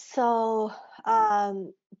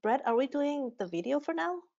 Brett, are we doing the video for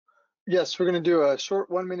now? Yes, we're going to do a short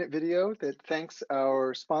 1-minute video that thanks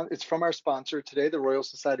our sponsor. It's from our sponsor today, the Royal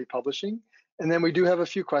Society Publishing. And then we do have a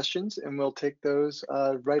few questions, and we'll take those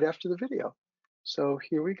right after the video. So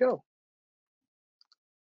here we go.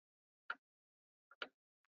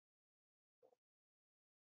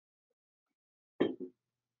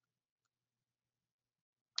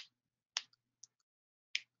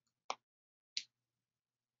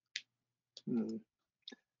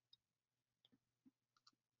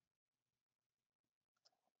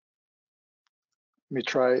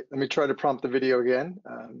 Let me try to prompt the video again.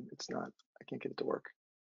 It's not, I can't get it to work.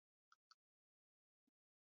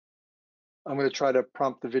 I'm going to try to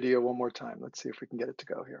prompt the video one more time. Let's see if we can get it to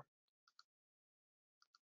go here.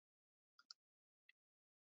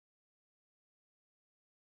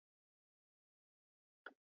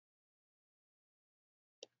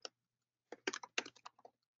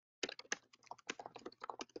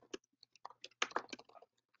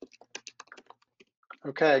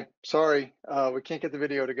 Okay, sorry, we can't get the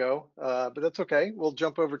video to go, but that's okay. We'll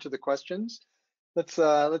jump over to the questions.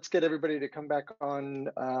 Let's get everybody to come back on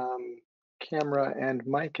camera and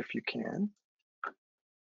mic if you can.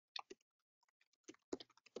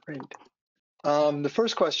 Great. The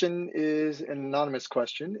first question is an anonymous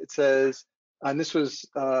question. It says, and this was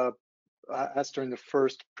asked during the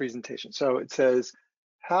first presentation. So it says,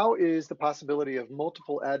 how is the possibility of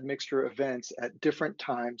multiple admixture events at different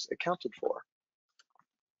times accounted for?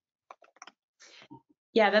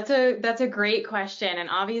 Yeah, that's a great question. And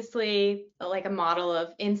obviously, like a model of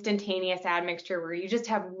instantaneous admixture where you just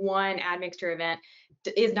have one admixture event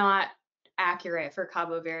is not accurate for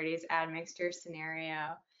Cabo Verde's admixture scenario.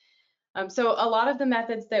 So a lot of the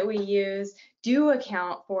methods that we use do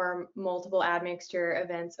account for multiple admixture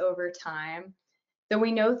events over time. Though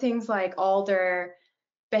we know things like alder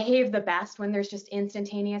behave the best when there's just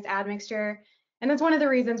instantaneous admixture. And that's one of the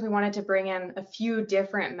reasons we wanted to bring in a few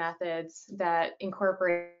different methods that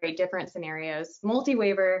incorporate different scenarios.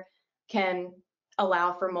 Multi-waver can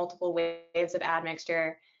allow for multiple waves of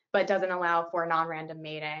admixture, but doesn't allow for non-random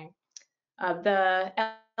mating. The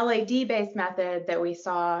LAD-based method that we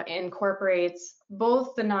saw incorporates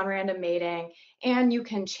both the non-random mating and you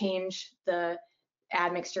can change the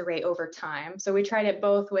admixture rate over time. So we tried it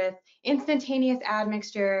both with instantaneous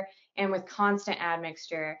admixture and with constant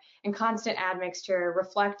admixture. And constant admixture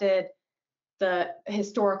reflected the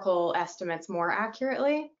historical estimates more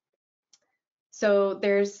accurately. So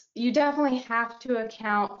you definitely have to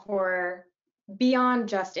account for beyond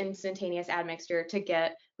just instantaneous admixture to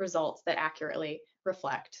get results that accurately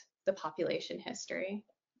reflect the population history.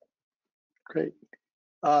 Great.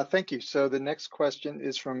 Thank you. So the next question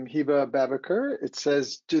is from Hiba Babakar. It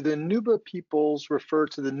says, do the Nuba peoples refer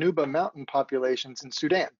to the Nuba mountain populations in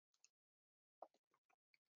Sudan?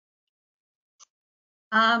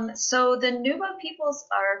 So the Nuba peoples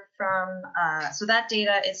are from, so that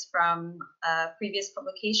data is from a previous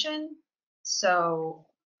publication. So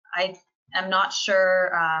I am not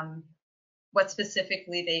sure what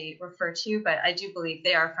specifically they refer to, but I do believe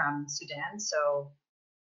they are from Sudan. So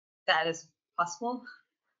that is possible.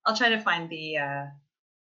 I'll try to find the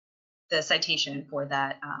citation for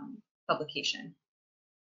that publication.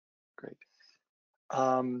 Great.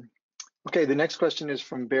 Okay, the next question is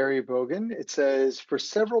from Barry Bogan. It says, for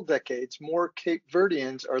several decades, more Cape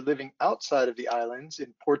Verdeans are living outside of the islands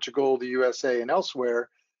in Portugal, the USA, and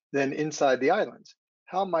elsewhere than inside the islands.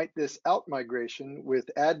 How might this outmigration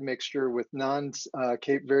with admixture with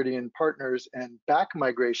non-Cape Verdean partners and back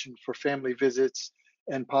migration for family visits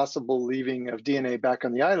and possible leaving of DNA back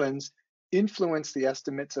on the islands influence the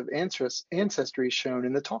estimates of ancestry shown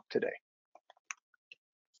in the talk today?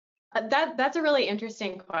 That's a really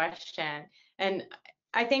interesting question, and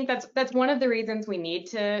I think that's one of the reasons we need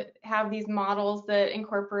to have these models that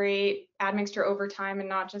incorporate admixture over time and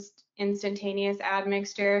not just instantaneous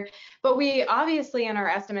admixture. But we obviously in our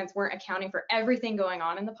estimates weren't accounting for everything going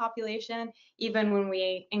on in the population, even when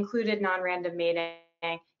we included non-random mating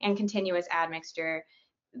and continuous admixture.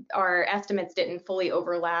 Our estimates didn't fully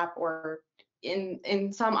overlap, or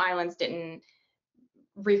in some islands didn't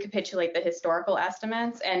recapitulate the historical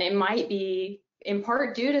estimates, and it might be in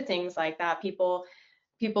part due to things like that, people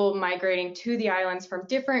migrating to the islands from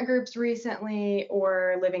different groups recently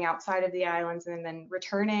or living outside of the islands and then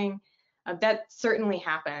returning. That certainly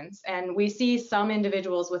happens, and we see some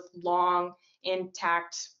individuals with long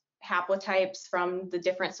intact haplotypes from the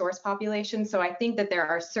different source populations. So I think that there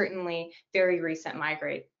are certainly very recent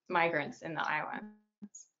migrants in the islands.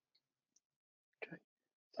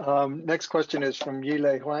 Next question is from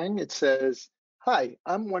Yilei Huang. It says, hi,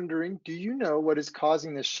 I'm wondering, do you know what is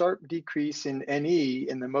causing the sharp decrease in NE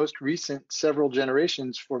in the most recent several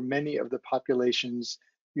generations for many of the populations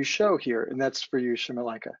you show here? And that's for you,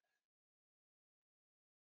 Shyamalika.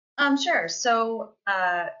 Sure. So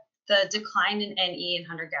the decline in NE in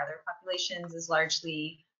hunter-gatherer populations is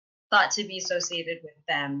largely thought to be associated with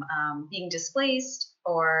them being displaced,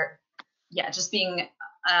 or just being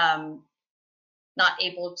not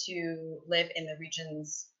able to live in the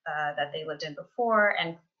regions that they lived in before,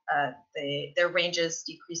 and their ranges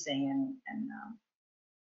decreasing and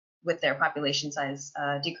with their population size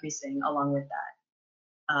decreasing along with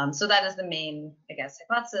that. So that is the main, I guess,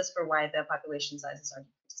 hypothesis for why the population sizes are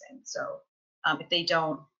decreasing. So if they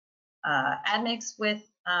don't admix with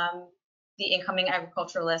the incoming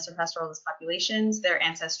agriculturalist or pastoralist populations, their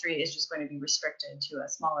ancestry is just going to be restricted to a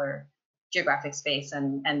smaller geographic space,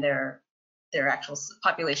 and their actual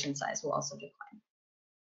population size will also decline.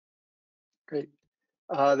 Great.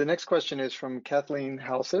 The next question is from Kathleen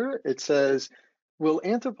Hauser. It says, will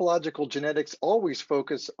anthropological genetics always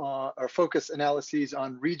focus on or focus analyses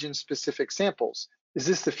on region-specific samples? Is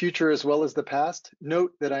this the future as well as the past?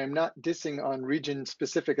 Note that I am not dissing on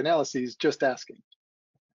region-specific analyses, just asking.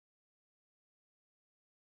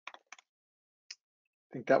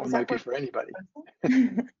 I think that one might be for anybody.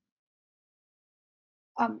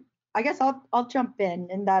 I guess I'll jump in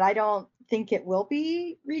that I don't think it will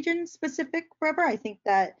be region specific forever. I think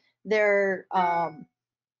that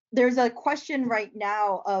there's a question right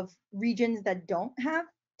now of regions that don't have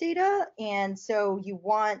data, and so you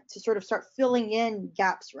want to sort of start filling in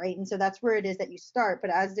gaps, right? And so that's where it is that you start.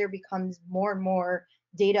 But as there becomes more and more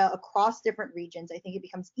data across different regions, I think it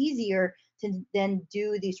becomes easier to then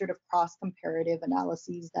do these sort of cross-comparative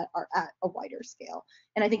analyses that are at a wider scale.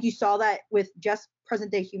 And I think you saw that with just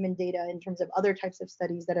present-day human data in terms of other types of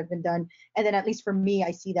studies that have been done. And then at least for me, I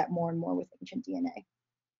see that more and more with ancient DNA.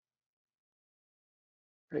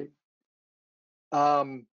 Great.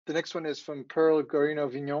 The next one is from Pearl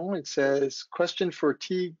Gorino-Vignon. It says, question for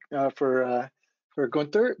Günther,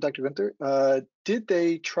 Dr. Günther. Did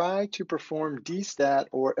they try to perform DStat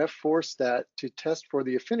or F4 stat to test for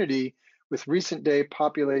the affinity with recent day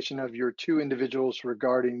population of your two individuals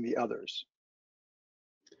regarding the others?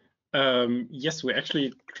 Yes, we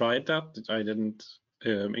actually tried that. I didn't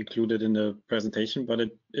include it in the presentation, but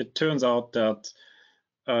it turns out that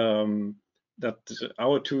that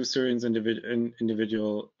our two Syrians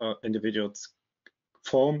individuals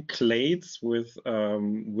form clades with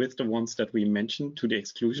the ones that we mentioned, to the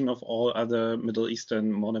exclusion of all other Middle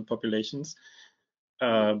Eastern modern populations.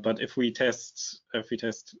 But if we test,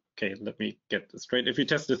 okay, let me get this straight. If we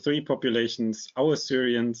test the three populations, our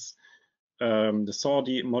Syrians, the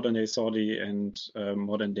Saudi, modern day Saudi, and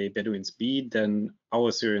modern day Bedouins B, then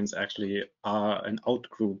our Syrians actually are an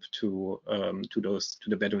outgroup to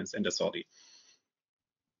the Bedouins and the Saudi.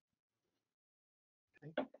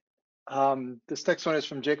 This next one is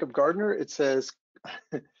from Jacob Gardner. It says,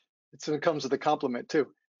 it comes with a compliment too.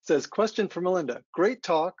 It says, question for Melinda. Great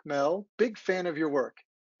talk, Mel. Big fan of your work.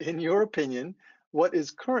 In your opinion, what is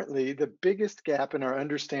currently the biggest gap in our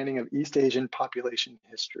understanding of East Asian population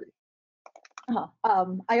history?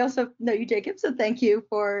 I also know you, Jacob, so thank you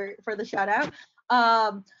for the shout out.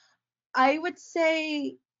 I would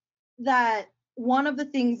say that one of the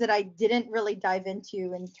things that I didn't really dive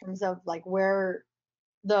into in terms of like where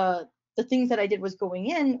the things that I did was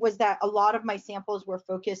going in was that a lot of my samples were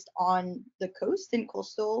focused on the coast in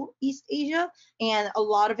coastal East Asia, and a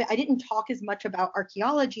lot of it, I didn't talk as much about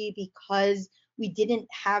archaeology because we didn't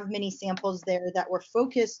have many samples there that were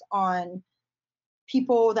focused on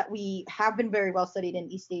people that we have been very well studied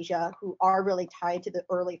in East Asia who are really tied to the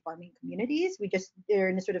early farming communities. They're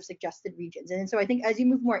in the sort of suggested regions. And so I think as you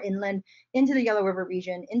move more inland into the Yellow River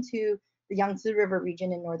region, into the Yangtze River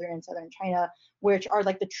region in northern and southern China, which are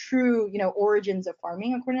like the true, origins of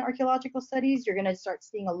farming according to archaeological studies, you're going to start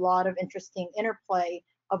seeing a lot of interesting interplay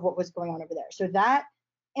of what was going on over there. So that,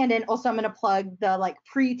 and then also I'm going to plug the like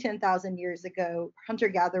pre 10,000 years ago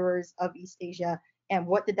hunter-gatherers of East Asia. And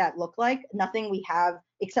what did that look like? Nothing we have,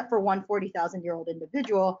 except for one 40,000-year-old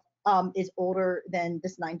individual, is older than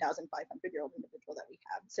this 9,500-year-old individual that we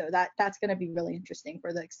have. So that's going to be really interesting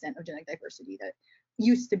for the extent of genetic diversity that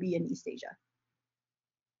used to be in East Asia.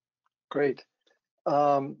 Great.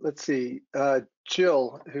 Let's see.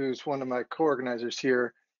 Jill, who's one of my co-organizers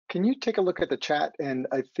here, can you take a look at the chat? And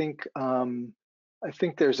I think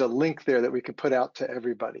there's a link there that we could put out to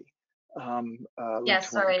everybody. Yes,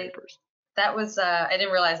 sorry. Papers. That was, I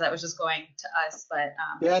didn't realize that was just going to us, but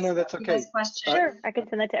yeah, no, that's okay. Question. Sure, I can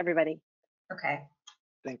send that to everybody. Okay.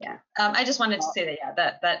 Thank you. I just wanted to say that, yeah,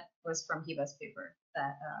 that was from Hiba's paper,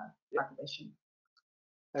 that population.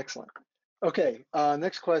 Excellent. Okay,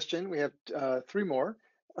 next question. We have three more.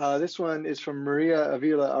 This one is from Maria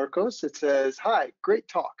Avila Arcos. It says, hi, great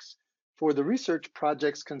talks. For the research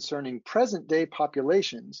projects concerning present day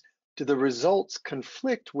populations, do the results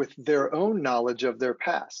conflict with their own knowledge of their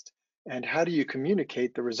past? And how do you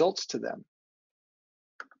communicate the results to them?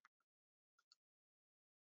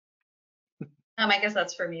 I guess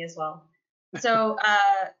that's for me as well. So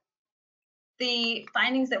the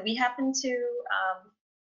findings that we happen to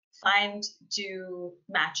find do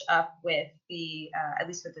match up with the, at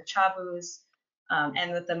least with the Chabus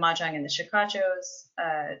and with the Majang and the Shikachos,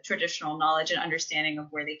 traditional knowledge and understanding of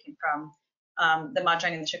where they came from. The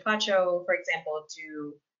Majang and the Shikacho, for example,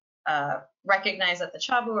 do recognize that the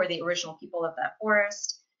Chabu are the original people of that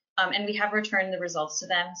forest, and we have returned the results to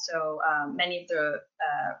them. So many of the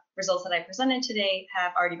results that I presented today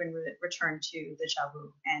have already been returned to the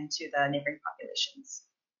Chabu and to the neighboring populations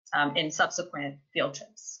in subsequent field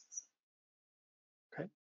trips. Okay.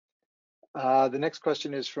 The next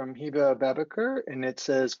question is from Hiba Babakar, and it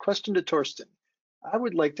says, question to Torsten. I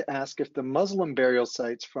would like to ask if the Muslim burial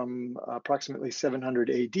sites from approximately 700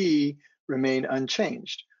 AD remain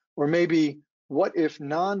unchanged, or maybe what if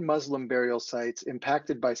non-Muslim burial sites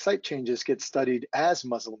impacted by site changes get studied as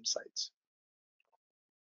Muslim sites?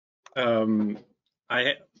 Thanks,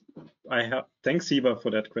 Hiba,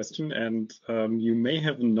 for that question. And you may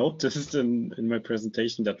have noticed in my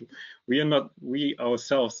presentation that we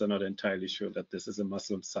ourselves are not entirely sure that this is a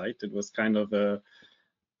Muslim site. It was kind of a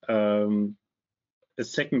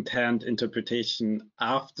second-hand interpretation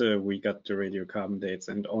after we got the radiocarbon dates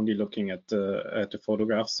and only looking at the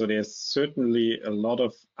photographs. So there's certainly a lot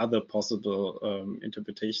of other possible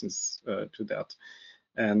interpretations to that.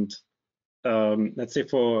 And let's say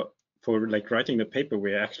for like writing the paper,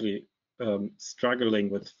 we're actually struggling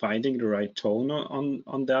with finding the right tone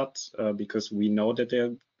on that because we know that there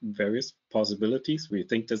are various possibilities. We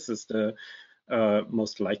think this is the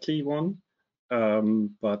most likely one,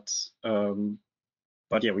 but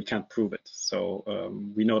yeah, we can't prove it. So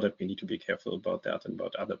we know that we need to be careful about that and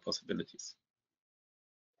about other possibilities.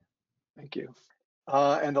 Thank you.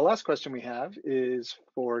 And the last question we have is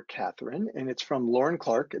for Katherine, and it's from Lauren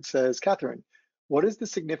Clark. It says, Katherine, what is the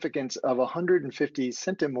significance of 150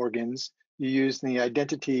 centimorgans you use in the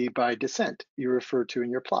identity by descent you refer to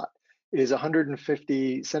in your plot? Is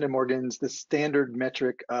 150 centimorgans the standard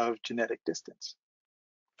metric of genetic distance?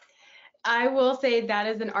 I will say that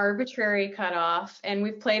is an arbitrary cutoff, and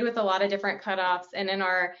we've played with a lot of different cutoffs. And in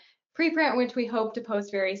our preprint, which we hope to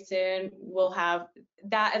post very soon, we'll have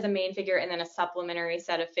that as a main figure and then a supplementary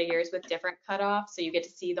set of figures with different cutoffs. So you get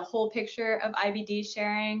to see the whole picture of IBD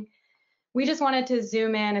sharing. We just wanted to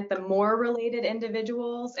zoom in at the more related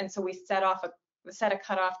individuals, and so we set a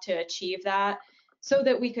cutoff to achieve that, so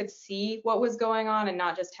that we could see what was going on and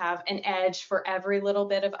not just have an edge for every little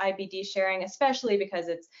bit of IBD sharing, especially because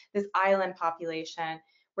it's this island population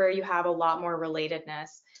where you have a lot more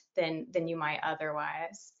relatedness than you might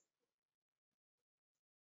otherwise.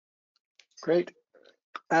 Great.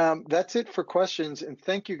 That's it for questions, and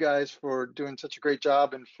thank you guys for doing such a great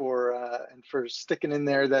job and for sticking in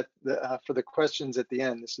there for the questions at the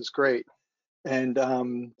end. This is great. And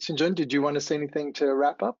Xinjun, did you want to say anything to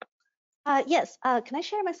wrap up? Yes. Can I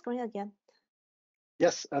share my screen again?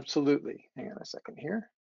 Yes, absolutely. Hang on a second here.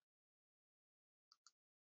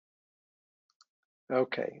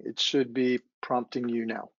 Okay, it should be prompting you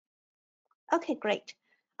now. Okay, great.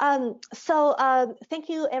 Thank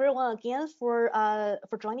you everyone again for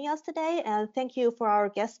joining us today, and thank you for our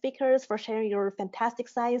guest speakers for sharing your fantastic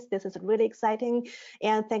science. This is really exciting,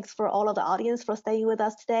 and thanks for all of the audience for staying with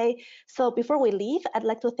us today. So before we leave, I'd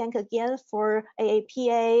like to thank again for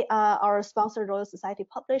AAPA, our sponsor Royal Society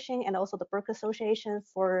Publishing, and also the Berkeley Association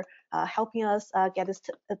for helping us get this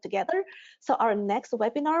together. So our next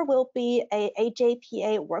webinar will be a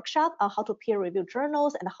AJPA workshop on how to peer review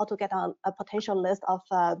journals and how to get on a potential list of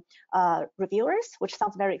reviewers, which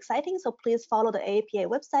sounds very exciting. So please follow the AAPA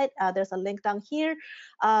website. There's a link down here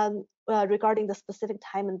regarding the specific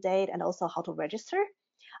time and date and also how to register.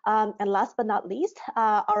 And last but not least,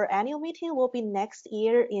 our annual meeting will be next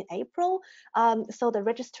year in April. So the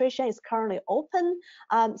registration is currently open.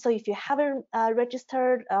 So if you haven't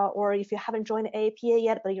registered or if you haven't joined AAPA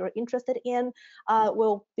yet, but you're interested in,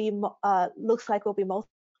 looks like will be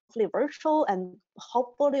mostly virtual, and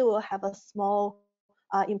hopefully we'll have a small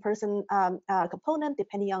in-person component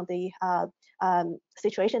depending on the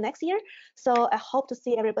situation next year. So I hope to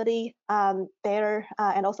see everybody there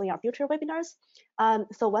and also in our future webinars.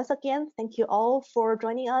 So once again, thank you all for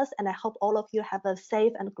joining us, and I hope all of you have a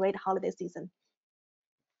safe and great holiday season.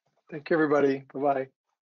 Thank you, everybody. Bye-bye.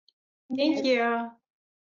 Thank you.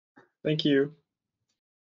 Thank you.